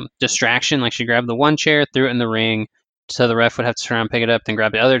the distraction, like she grabbed the one chair, threw it in the ring, so the ref would have to turn around, pick it up, then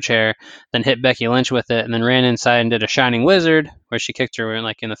grab the other chair, then hit Becky Lynch with it, and then ran inside and did a Shining Wizard, where she kicked her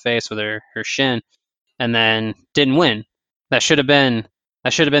like in the face with her shin, and then didn't win. That should have been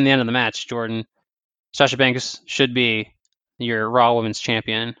the end of the match, Jordan. Sasha Banks should be your Raw Women's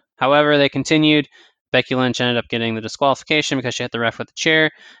Champion. However, they continued. Becky Lynch ended up getting the disqualification because she hit the ref with the chair,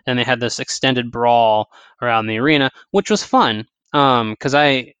 and they had this extended brawl around the arena, which was fun. Because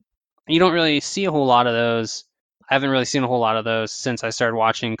you don't really see a whole lot of those. I haven't really seen a whole lot of those since I started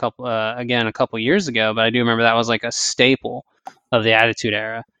watching a couple years ago. But I do remember that was like a staple of the Attitude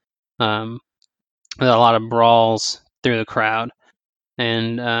Era. With a lot of brawls through the crowd,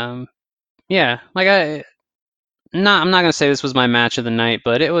 and yeah, I'm not gonna say this was my match of the night,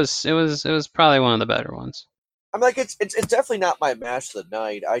 but it was probably one of the better ones. I'm like, it's definitely not my match of the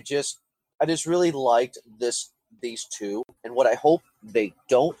night. I just really liked these two, and what I hope they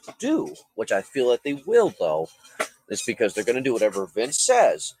don't do, which I feel that they will though, is because they're going to do whatever Vince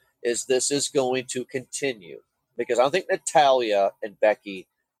says. Is this is going to continue, because I don't think Natalya and Becky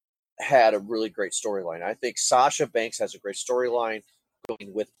had a really great storyline. I think Sasha Banks has a great storyline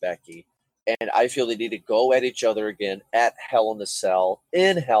going with Becky. And I feel they need to go at each other again at Hell in a Cell,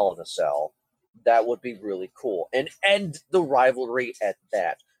 in Hell in a Cell. That would be really cool. And end the rivalry at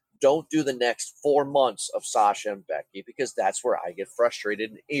that. Don't do the next 4 months of Sasha and Becky, because that's where I get frustrated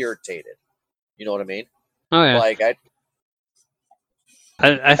and irritated. You know what I mean? Oh yeah, Like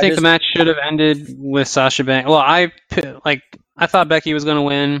I think the match should have ended with Sasha Banks. Well, I thought Becky was gonna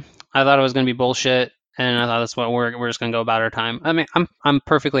win. I thought it was gonna be bullshit, and I thought that's what we're just gonna go about our time. I mean, I'm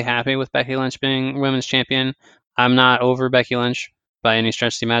perfectly happy with Becky Lynch being women's champion. I'm not over Becky Lynch by any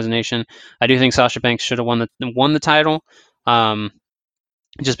stretch of the imagination. I do think Sasha Banks should have won the title,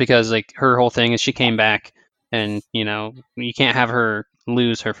 just because like her whole thing is she came back, and you can't have her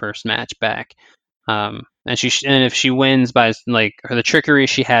lose her first match back. And if she wins by like the trickery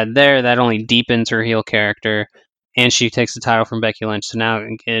she had there, that only deepens her heel character, and she takes the title from Becky Lynch. So now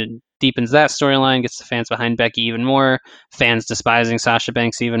it deepens that storyline, gets the fans behind Becky even more, fans despising Sasha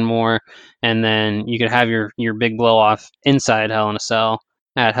Banks even more, and then you could have your big blow off inside Hell in a Cell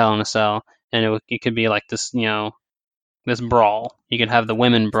at Hell in a Cell, and it could be like this brawl. You could have the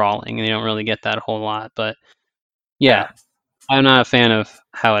women brawling, and you don't really get that a whole lot, but Yeah, I'm not a fan of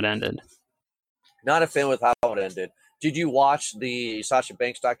how it ended. Not a fan with how it ended. Did you watch the Sasha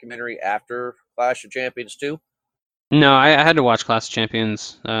Banks documentary after Clash of Champions 2? No, I had to watch Clash of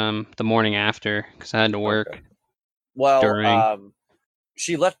Champions the morning after because I had to Okay. work Well, during.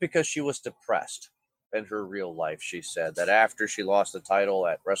 she left because she was depressed in her real life. She said that after she lost the title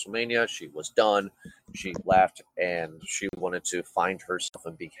at WrestleMania, she was done. She left and she wanted to find herself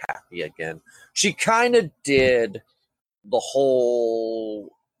and be happy again. She kind of did the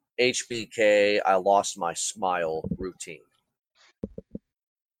whole HBK, I lost my smile routine.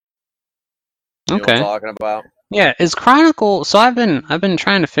 You know what I'm Okay. talking about? Yeah, is Chronicle? So I've been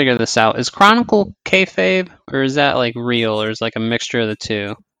trying to figure this out. Is Chronicle kayfabe or is that like real or is like a mixture of the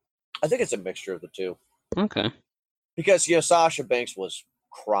two? I think it's a mixture of the two. Okay. Because Sasha Banks was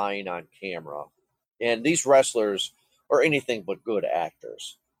crying on camera, and these wrestlers are anything but good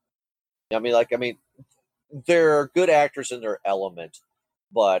actors. I mean, they're good actors in their element,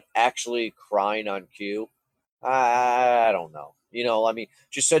 but actually crying on cue, I don't know. I mean,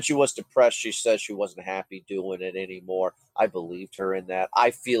 she said she was depressed. She said she wasn't happy doing it anymore. I believed her in that.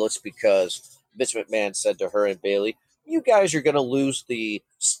 I feel it's because Vince McMahon said to her and Bayley, "You guys are going to lose the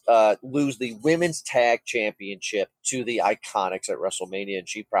women's tag championship to the Iconics at WrestleMania," and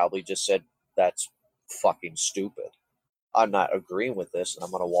she probably just said, "That's fucking stupid. I'm not agreeing with this, and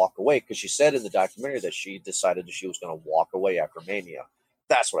I'm going to walk away," because she said in the documentary that she decided that she was going to walk away after Mania.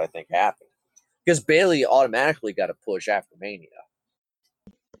 That's what I think happened. Because Bayley automatically got a push after Mania.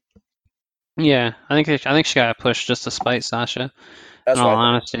 Yeah, I think she got pushed just to spite Sasha. In That's all what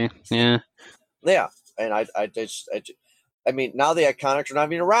I think. honesty, yeah. Yeah, and I mean, now the Iconics are not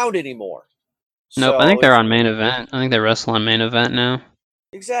even around anymore. Nope, I think So they're it's on main event. I think they wrestle on main event now.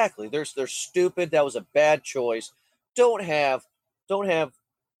 exactly they're stupid. That was a bad choice. Don't have don't have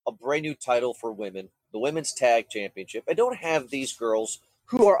a brand new title for women, the women's tag championship, and don't have these girls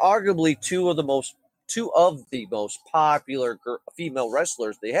who are arguably two of the most popular female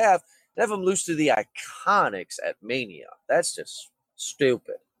wrestlers they have them lose to the Iconics at Mania. That's just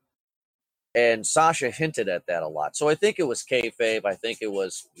stupid. And Sasha hinted at that a lot. So I think it was kayfabe. I think it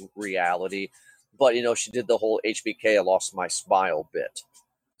was reality. But, she did the whole HBK, I lost my smile bit.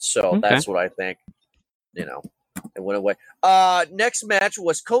 So Okay. that's what I think, it went away. Next match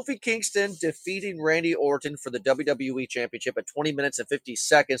was Kofi Kingston defeating Randy Orton for the WWE Championship at 20 minutes and 50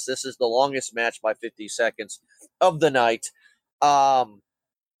 seconds. This is the longest match by 50 seconds of the night.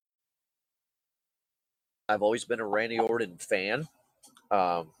 I've always been a Randy Orton fan.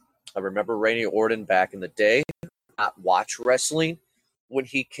 I remember Randy Orton back in the day. Not watch wrestling when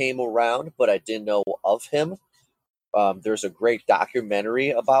he came around, but I did know of him. There's a great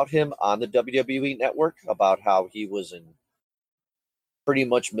documentary about him on the WWE Network about how he was in pretty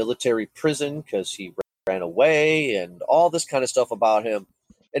much military prison because he ran away and all this kind of stuff about him.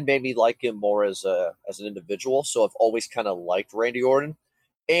 It made me like him more as an individual. So I've always kind of liked Randy Orton.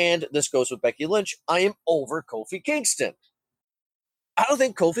 And this goes with Becky Lynch. I am over Kofi Kingston. I don't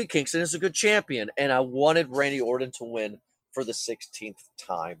think Kofi Kingston is a good champion, and I wanted Randy Orton to win for the 16th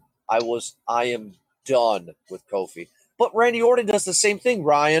time. I am done with Kofi. But Randy Orton does the same thing,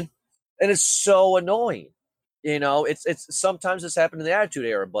 Ryan, and it's so annoying. It's sometimes this happened in the Attitude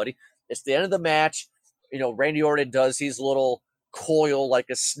Era, buddy. It's the end of the match. Randy Orton does his little coil like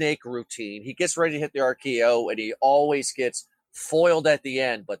a snake routine. He gets ready to hit the RKO, and he always gets foiled at the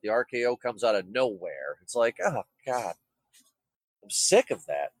end, but the RKO comes out of nowhere. It's like, oh God. I'm sick of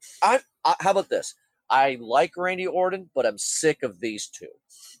that. How about this? I like Randy Orton, but I'm sick of these two.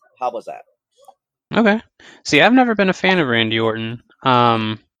 How was that? Okay. See, I've never been a fan of Randy Orton.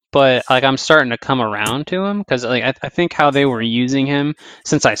 But like I'm starting to come around to him because like I think how they were using him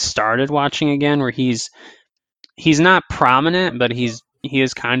since I started watching again, where he's not prominent, but he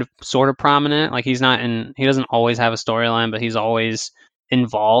is kind of sort of prominent. Like he doesn't always have a storyline, but he's always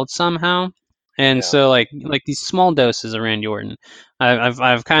involved somehow. And Yeah. so like these small doses of Randy Orton,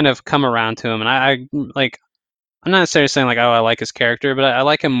 I've kind of come around to him, and I like I'm not necessarily saying like oh I like his character, but I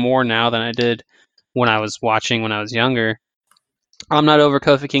like him more now than I did when I was watching when I was younger. I'm not over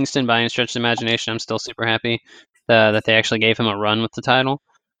Kofi Kingston by any stretch of the imagination. I'm still super happy that they actually gave him a run with the title.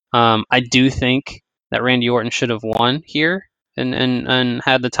 I do think that Randy Orton should have won here and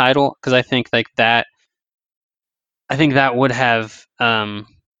had the title because I think like that. I think that would have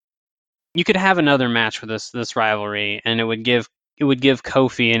you could have another match for this rivalry, and it would give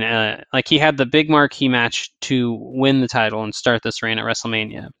Kofi and like he had the big marquee match to win the title and start this reign at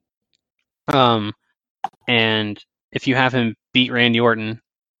WrestleMania. Um, and if you have him beat Randy Orton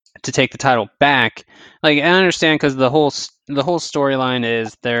to take the title back. Like I understand because the whole storyline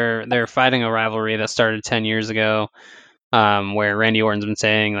is they're fighting a rivalry that started 10 years ago, where Randy Orton's been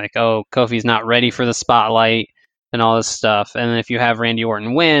saying like, "Oh, Kofi's not ready for the spotlight," and all this stuff. And if you have Randy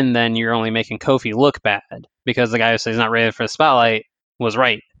Orton win, then you're only making Kofi look bad because the guy who says he's not ready for the spotlight was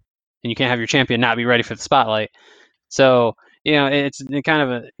right, and you can't have your champion not be ready for the spotlight. So it's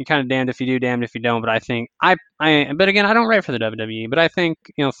kind of damned if you do, damned if you don't. But I think but again, I don't write for the WWE. But I think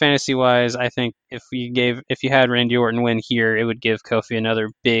fantasy wise, I think if you had Randy Orton win here, it would give Kofi another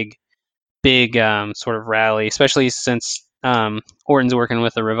big sort of rally, especially since Orton's working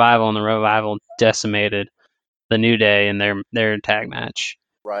with the Revival, and the Revival decimated the New Day in their tag match.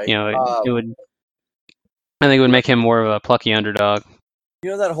 Right. It would. I think it would make him more of a plucky underdog. You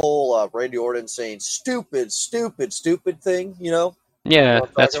know that whole Randy Orton saying "stupid, stupid, stupid" thing. Yeah,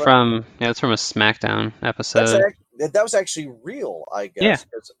 that's from a SmackDown episode. That was actually real, I guess. Yeah.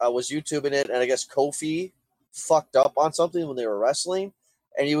 'Cause I was YouTubing it, and I guess Kofi fucked up on something when they were wrestling,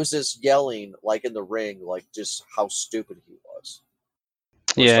 and he was just yelling like in the ring, like just how stupid he was.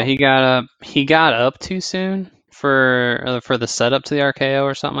 Yeah, he got up too soon for the setup to the RKO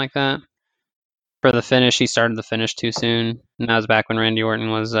or something like that. For the finish, he started the finish too soon, and that was back when Randy Orton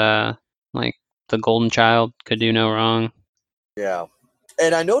was like the golden child, could do no wrong. Yeah,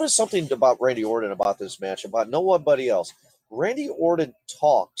 and I noticed something about Randy Orton about this match, about nobody else. Randy Orton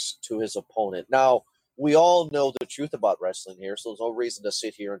talks to his opponent. Now, we all know the truth about wrestling here, so there's no reason to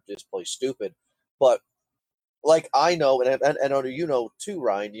sit here and just play stupid. But like I know, and I know you know too,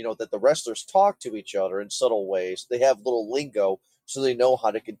 Ryan, that the wrestlers talk to each other in subtle ways. They have little lingo so they know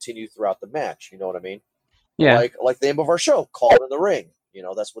how to continue throughout the match. You know what I mean? Yeah. Like the name of our show, Call It in the Ring.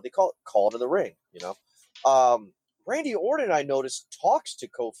 That's what they call it, Call It in the Ring. Randy Orton, I noticed, talks to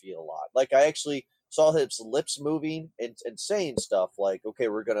Kofi a lot. Like, I actually saw his lips moving and saying stuff like, okay,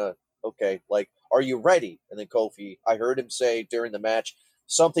 like, are you ready? And then Kofi, I heard him say during the match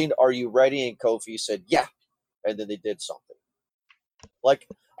something, are you ready? And Kofi said, yeah. And then they did something. Like,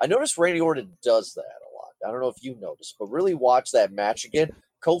 I noticed Randy Orton does that a lot. I don't know if you noticed, but really watch that match again.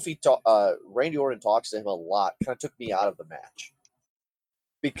 Randy Orton talks to him a lot. Kind of took me out of the match.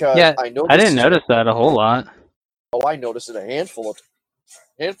 Because I didn't notice that a whole lot. Oh, I noticed it a handful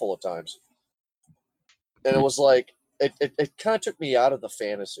of times. And it was like, it kind of took me out of the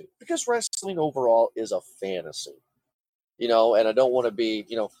fantasy. Because wrestling overall is a fantasy. And I don't want to be,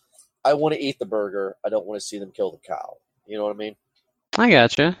 I want to eat the burger. I don't want to see them kill the cow. You know what I mean? I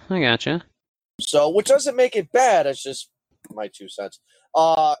gotcha. So, which doesn't make it bad. It's just my 2 cents.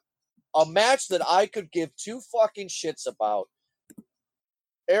 A match that I could give 2 fucking shits about.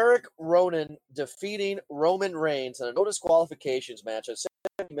 Eric Rowan defeating Roman Reigns in a no disqualifications match at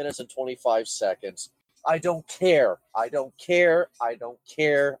 7 minutes and 25 seconds. I don't care. I don't care. I don't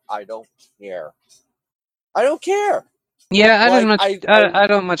care. I don't care. I don't care. Yeah, I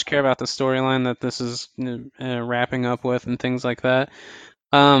don't much care about the storyline that this is wrapping up with and things like that.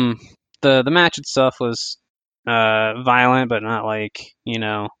 The match itself was violent, but not like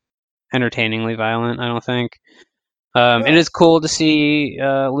entertainingly violent. I don't think. It is cool to see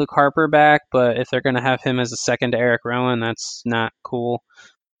Luke Harper back, but if they're going to have him as a second to Eric Rowan, that's not cool.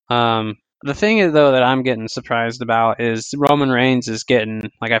 The thing is, though, that I'm getting surprised about is Roman Reigns is getting,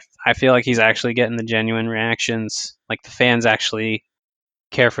 like, I feel like he's actually getting the genuine reactions. Like, the fans actually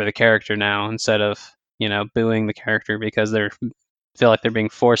care for the character now instead of, booing the character because they feel like they're being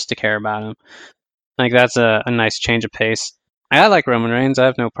forced to care about him. Like, that's a nice change of pace. I like Roman Reigns. I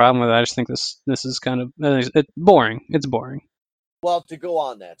have no problem with it. I just think this is kind of it's boring. It's boring. Well, to go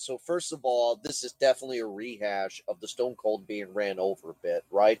on that, so first of all, this is definitely a rehash of the Stone Cold being ran over a bit,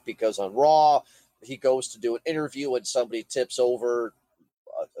 right? Because on Raw, he goes to do an interview and somebody tips over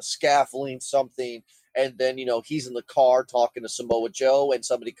a scaffolding, something, and then, he's in the car talking to Samoa Joe, and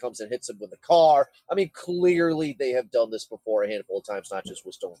somebody comes and hits him with a car. I mean, clearly they have done this before a handful of times, not just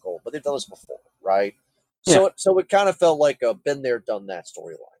with Stone Cold, but they've done this before, right? Yeah. So it kind of felt like a been there, done that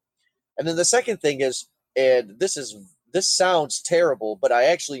storyline. And then the second thing is, and this sounds terrible, but I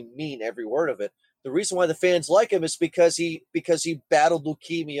actually mean every word of it. The reason why the fans like him is because he battled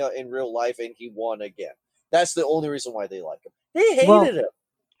leukemia in real life and he won again. That's the only reason why they like him. They hated him.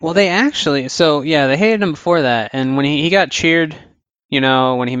 Well, they hated him before that. And when he got cheered,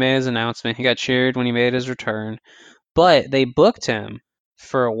 when he made his announcement, he got cheered when he made his return. But they booked him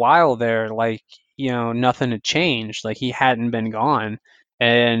for a while there, like, nothing had changed. Like, he hadn't been gone.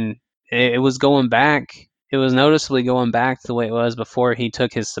 And it was going back. It was noticeably going back to the way it was before he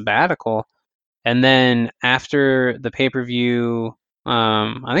took his sabbatical. And then after the pay-per-view,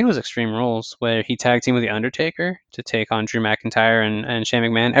 I think it was Extreme Rules, where he tag teamed with The Undertaker to take on Drew McIntyre and Shane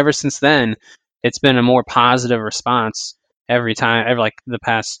McMahon. Ever since then, it's been a more positive response. every time, every like the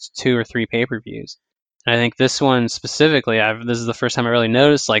past 2 or 3 pay-per-views. And I think this one specifically, this is the first time I really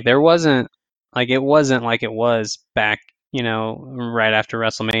noticed like it wasn't like it was back, right after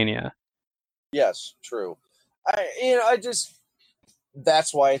WrestleMania. Yes, true.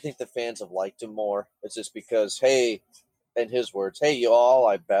 That's why I think the fans have liked him more. It's just because, hey, in his words, hey, y'all,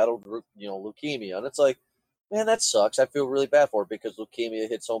 I battled, leukemia. And it's like, man, that sucks. I feel really bad for it because leukemia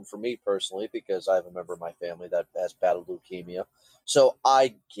hits home for me personally because I have a member of my family that has battled leukemia. So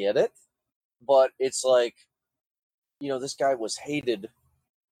I get it. But it's like, this guy was hated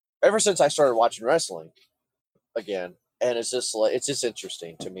ever since I started watching wrestling again. And it's just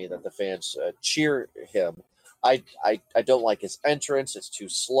interesting to me that the fans cheer him. I don't like his entrance. It's too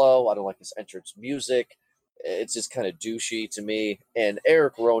slow. I don't like his entrance music. It's just kind of douchey to me. And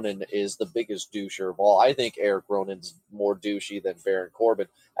Eric Rowan is the biggest doucher of all. I think Eric Ronan's more douchey than Baron Corbin.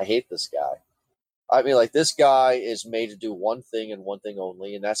 I hate this guy. I mean, like, this guy is made to do one thing and one thing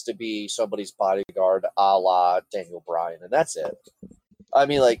only, and that's to be somebody's bodyguard a la Daniel Bryan, and that's it. I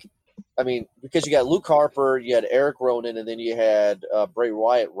mean, because you got Luke Harper, you had Eric Rowan, and then you had Bray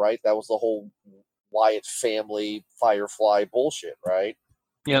Wyatt, right? That was the whole Wyatt family Firefly bullshit, right?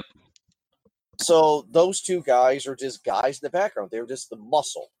 Yep. So those two guys are just guys in the background. They're just the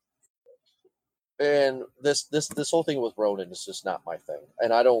muscle. And this whole thing with Ronan is just not my thing.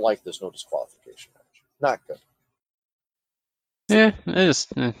 And I don't like this no disqualification match. Not good. Yeah, it was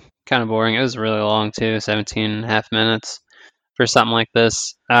kind of boring. It was really long too, 17 and a half minutes for something like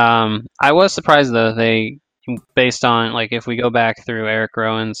this. I was surprised though, based on like if we go back through Eric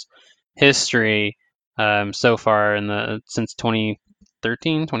Rowan's history so far since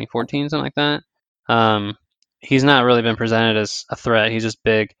 2013, 2014, something like that, he's not really been presented as a threat. He's just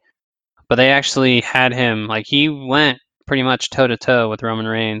big. But they actually had him, like, he went pretty much toe-to-toe with Roman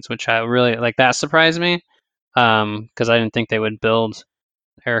Reigns, which I really, like, that surprised me, because I didn't think they would build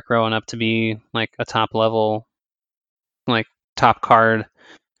Eric Rowan up to be, like, a top-level, like, top-card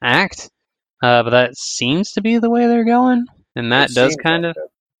act. But that seems to be the way they're going, and that does kind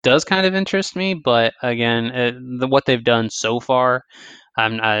of interest me, but, again, what they've done so far, I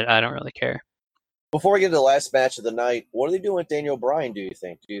don't really care. Before we get to the last match of the night, what are they doing with Daniel Bryan, do you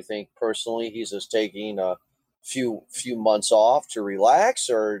think? Do you think personally he's just taking a few months off to relax,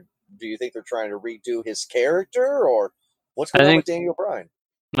 or do you think they're trying to redo his character, or what's going on with Daniel Bryan?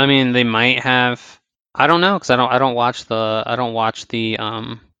 I mean, they might have. I don't know because I don't watch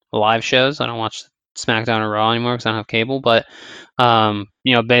the live shows. I don't watch SmackDown or Raw anymore because I don't have cable. But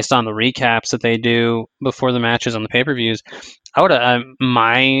based on the recaps that they do before the matches on the pay-per-views,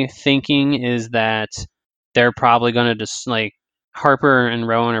 my thinking is that they're probably going to just like Harper and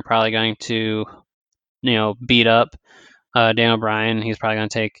Rowan are probably going to beat up Daniel Bryan. He's probably going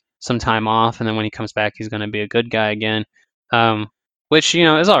to take some time off, and then when he comes back, he's going to be a good guy again. Which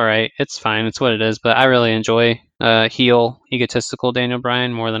is all right. It's fine. It's what it is. But I really enjoy heel, egotistical Daniel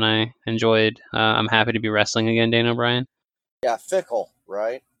Bryan more than I enjoyed. I'm happy to be wrestling again, Daniel Bryan. Yeah, fickle,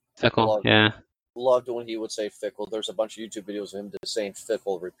 right? Fickle, yeah. Loved when he would say fickle. There's a bunch of YouTube videos of him just saying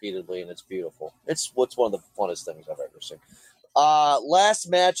fickle repeatedly, and it's beautiful. It's one of the funnest things I've ever seen. Last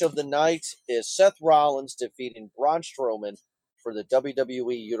match of the night is Seth Rollins defeating Braun Strowman for the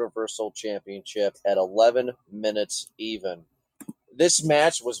WWE Universal Championship at 11 minutes even. This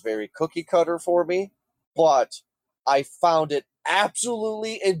match was very cookie cutter for me, but I found it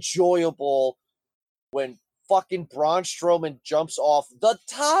absolutely enjoyable when fucking Braun Strowman jumps off the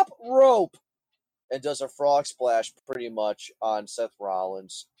top rope and does a frog splash pretty much on Seth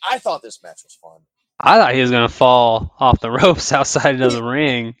Rollins. I thought this match was fun. I thought he was going to fall off the ropes outside of the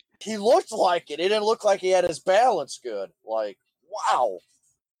ring. He looked like it. It didn't look like he had his balance good. Like, wow.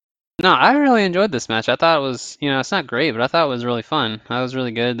 No, I really enjoyed this match. I thought it was, it's not great, but I thought it was really fun. That was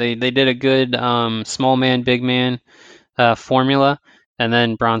really good. They did a good small man, big man formula, and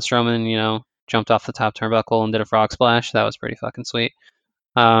then Braun Strowman, jumped off the top turnbuckle and did a frog splash. That was pretty fucking sweet.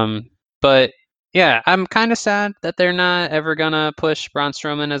 But yeah, I'm kind of sad that they're not ever gonna push Braun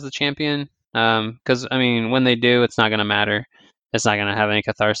Strowman as the champion. Because I mean, when they do, it's not gonna matter. It's not gonna have any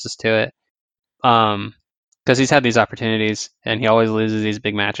catharsis to it. Because he's had these opportunities and he always loses these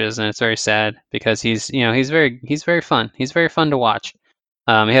big matches, and it's very sad because he's very fun. He's very fun to watch.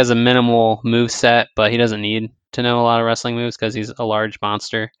 He has a minimal move set, but he doesn't need to know a lot of wrestling moves because he's a large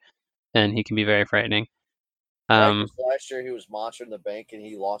monster and he can be very frightening. Last year he was Monster in the Bank and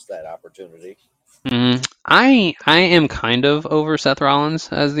he lost that opportunity. I am kind of over Seth Rollins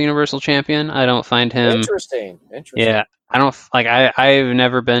as the Universal Champion. I don't find him interesting. Yeah, I don't like. I've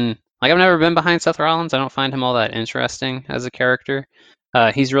never been behind Seth Rollins. I don't find him all that interesting as a character.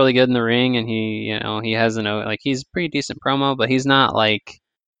 He's really good in the ring, and he has he's pretty decent promo, but he's not like,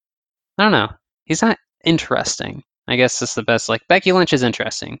 I don't know, he's not interesting. I guess that's the best. Like Becky Lynch is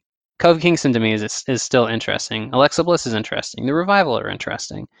interesting. Kofi Kingston to me is still interesting. Alexa Bliss is interesting. The Revival are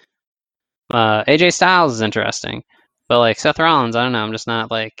interesting. AJ Styles is interesting, but like Seth Rollins, I don't know. I'm just not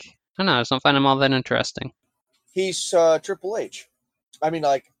like, I don't know. I just don't find him all that interesting. He's Triple H. I mean,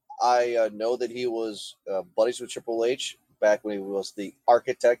 like, I know that he was buddies with Triple H back when he was the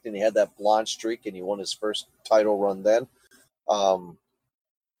architect and he had that blonde streak and he won his first title run then.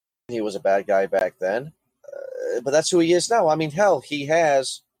 He was a bad guy back then. But that's who he is now. I mean, hell, he did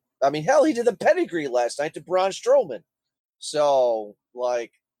the pedigree last night to Braun Strowman. So,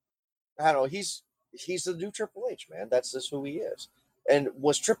 like, I don't know, he's the new Triple H, man. That's just who he is. And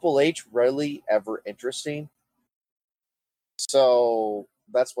was Triple H really ever interesting? So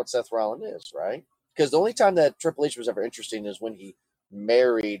that's what Seth Rollins is, right? Because the only time that Triple H was ever interesting is when he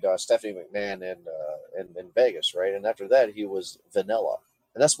married Stephanie McMahon in Vegas, right? And after that, he was vanilla.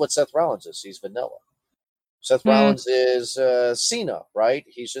 And that's what Seth Rollins is. He's vanilla. Seth Rollins is Cena, right?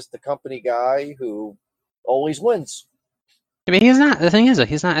 He's just the company guy who always wins. I mean, the thing is,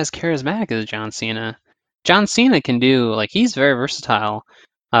 he's not as charismatic as John Cena. John Cena can do, like, he's very versatile,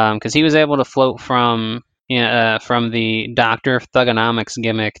 because he was able to float from the Doctor of Thugonomics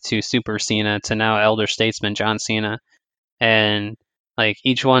gimmick to Super Cena to now Elder Statesman John Cena, and like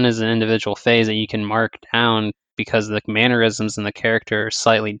each one is an individual phase that you can mark down because the mannerisms and the character are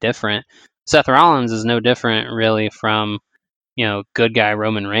slightly different. Seth Rollins is no different really from good guy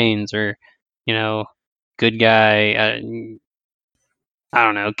Roman Reigns or good guy. I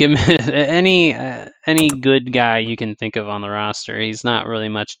don't know. Give me any good guy you can think of on the roster. He's not really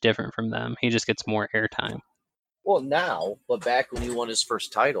much different from them. He just gets more airtime. Well, now, but back when he won his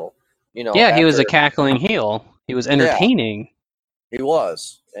first title, yeah, he was a cackling heel. He was entertaining. Yeah, he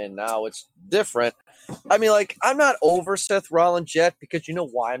was, and now it's different. I mean, like, I'm not over Seth Rollins yet because you know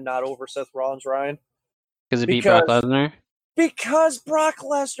why I'm not over Seth Rollins, Ryan? Because he beat Brock Lesnar? Because Brock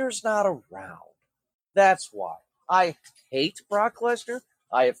Lesnar's not around. That's why. I hate Brock Lesnar.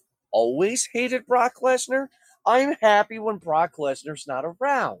 I have always hated Brock Lesnar. I'm happy when Brock Lesnar's not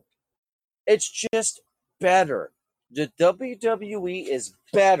around. It's just better. The WWE is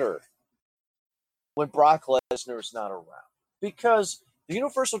better when Brock Lesnar is not around. Because the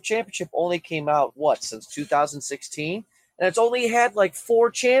Universal Championship only came out, since 2016? And it's only had like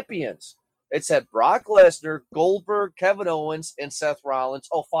 4 champions. It's had Brock Lesnar, Goldberg, Kevin Owens, and Seth Rollins.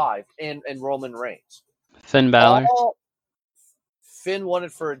 5, and Roman Reigns. Finn Balor. Finn won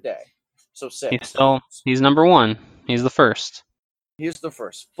it for a day. So 6. He's number 1. He's the first. He's the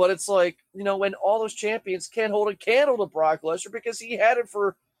first. But it's like, when all those champions can't hold a candle to Brock Lesnar because he had it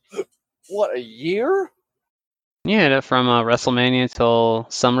for, a year? Yeah, from WrestleMania till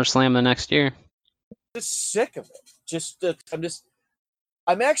SummerSlam the next year. Just sick of it.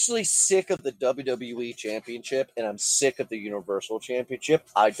 I'm actually sick of the WWE Championship, and I'm sick of the Universal Championship.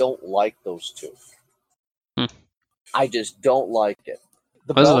 I don't like those two. I just don't like it.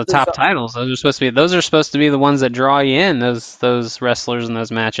 Those are the top titles. Those are supposed to be the ones that draw you in. Those wrestlers in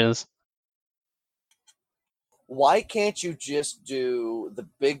those matches. Why can't you just do the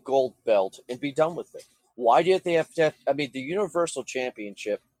big gold belt and be done with it? Why do they have to? The Universal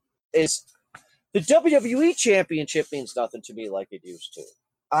Championship is. The WWE Championship means nothing to me like it used to.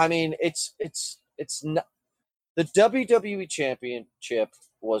 It's not. The WWE Championship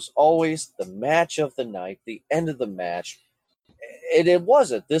was always the match of the night, the end of the match, and it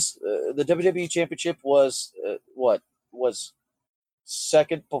wasn't. The WWE Championship was was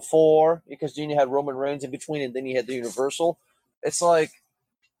second before, because then you had Roman Reigns in between, and then you had the Universal. It's like,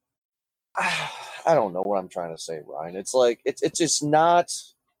 I don't know what I'm trying to say, Ryan. It's like it's just not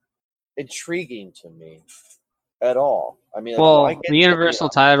intriguing to me at all. The Universal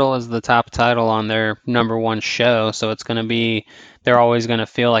title is the top title on their number 1 show, so it's going to be, they're always going to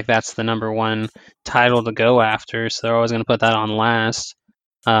feel like that's the number 1 title to go after, so they're always going to put that on last.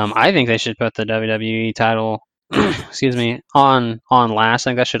 I think they should put the WWE title, excuse me, on last. I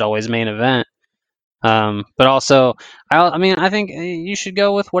think that should always main event. But also, I think you should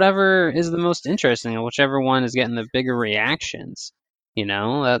go with whatever is the most interesting, whichever one is getting the bigger reactions.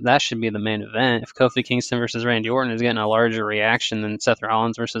 That should be the main event. If Kofi Kingston versus Randy Orton is getting a larger reaction than Seth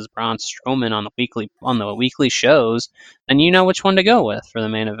Rollins versus Braun Strowman on the weekly shows, then you know which one to go with for the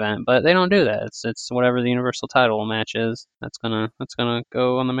main event. But they don't do that. It's whatever the Universal title match is. That's gonna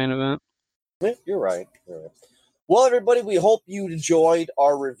go on the main event. Yeah, you're right. Well, everybody, we hope you enjoyed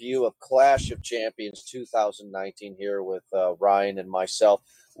our review of Clash of Champions 2019 here with Ryan and myself.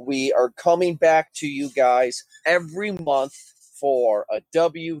 We are coming back to you guys every month for a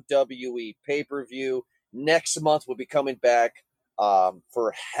WWE pay-per-view. Next month, we'll be coming back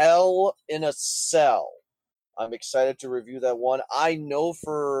for Hell in a Cell. I'm excited to review that one. I know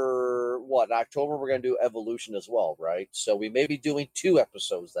for October we're going to do Evolution as well, right? So we may be doing 2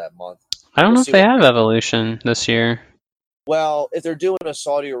 episodes that month. I don't know if they have Evolution this year. Well, if they're doing a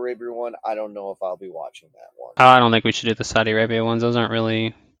Saudi Arabia one, I don't know if I'll be watching that one. Oh, I don't think we should do the Saudi Arabia ones. Those aren't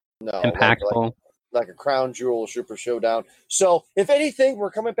really impactful. Like a Crown Jewel Super Showdown. So, if anything,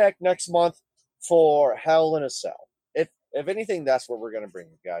 we're coming back next month for Hell in a Cell. If anything, that's what we're going to bring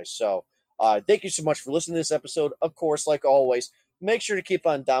you guys. So, thank you so much for listening to this episode. Of course, like always, make sure to keep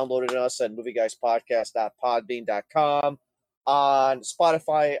on downloading us at movieguyspodcast.podbean.com, on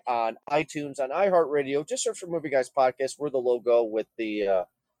Spotify, on iTunes, on iHeartRadio. Just search for Movie Guys Podcast. We're the logo with the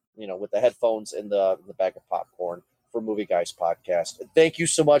with the headphones in the bag of popcorn for Movie Guys Podcast. Thank you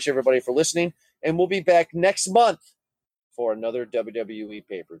so much, everybody, for listening, and we'll be back next month for another WWE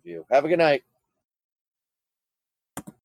pay-per-view. Have a good night.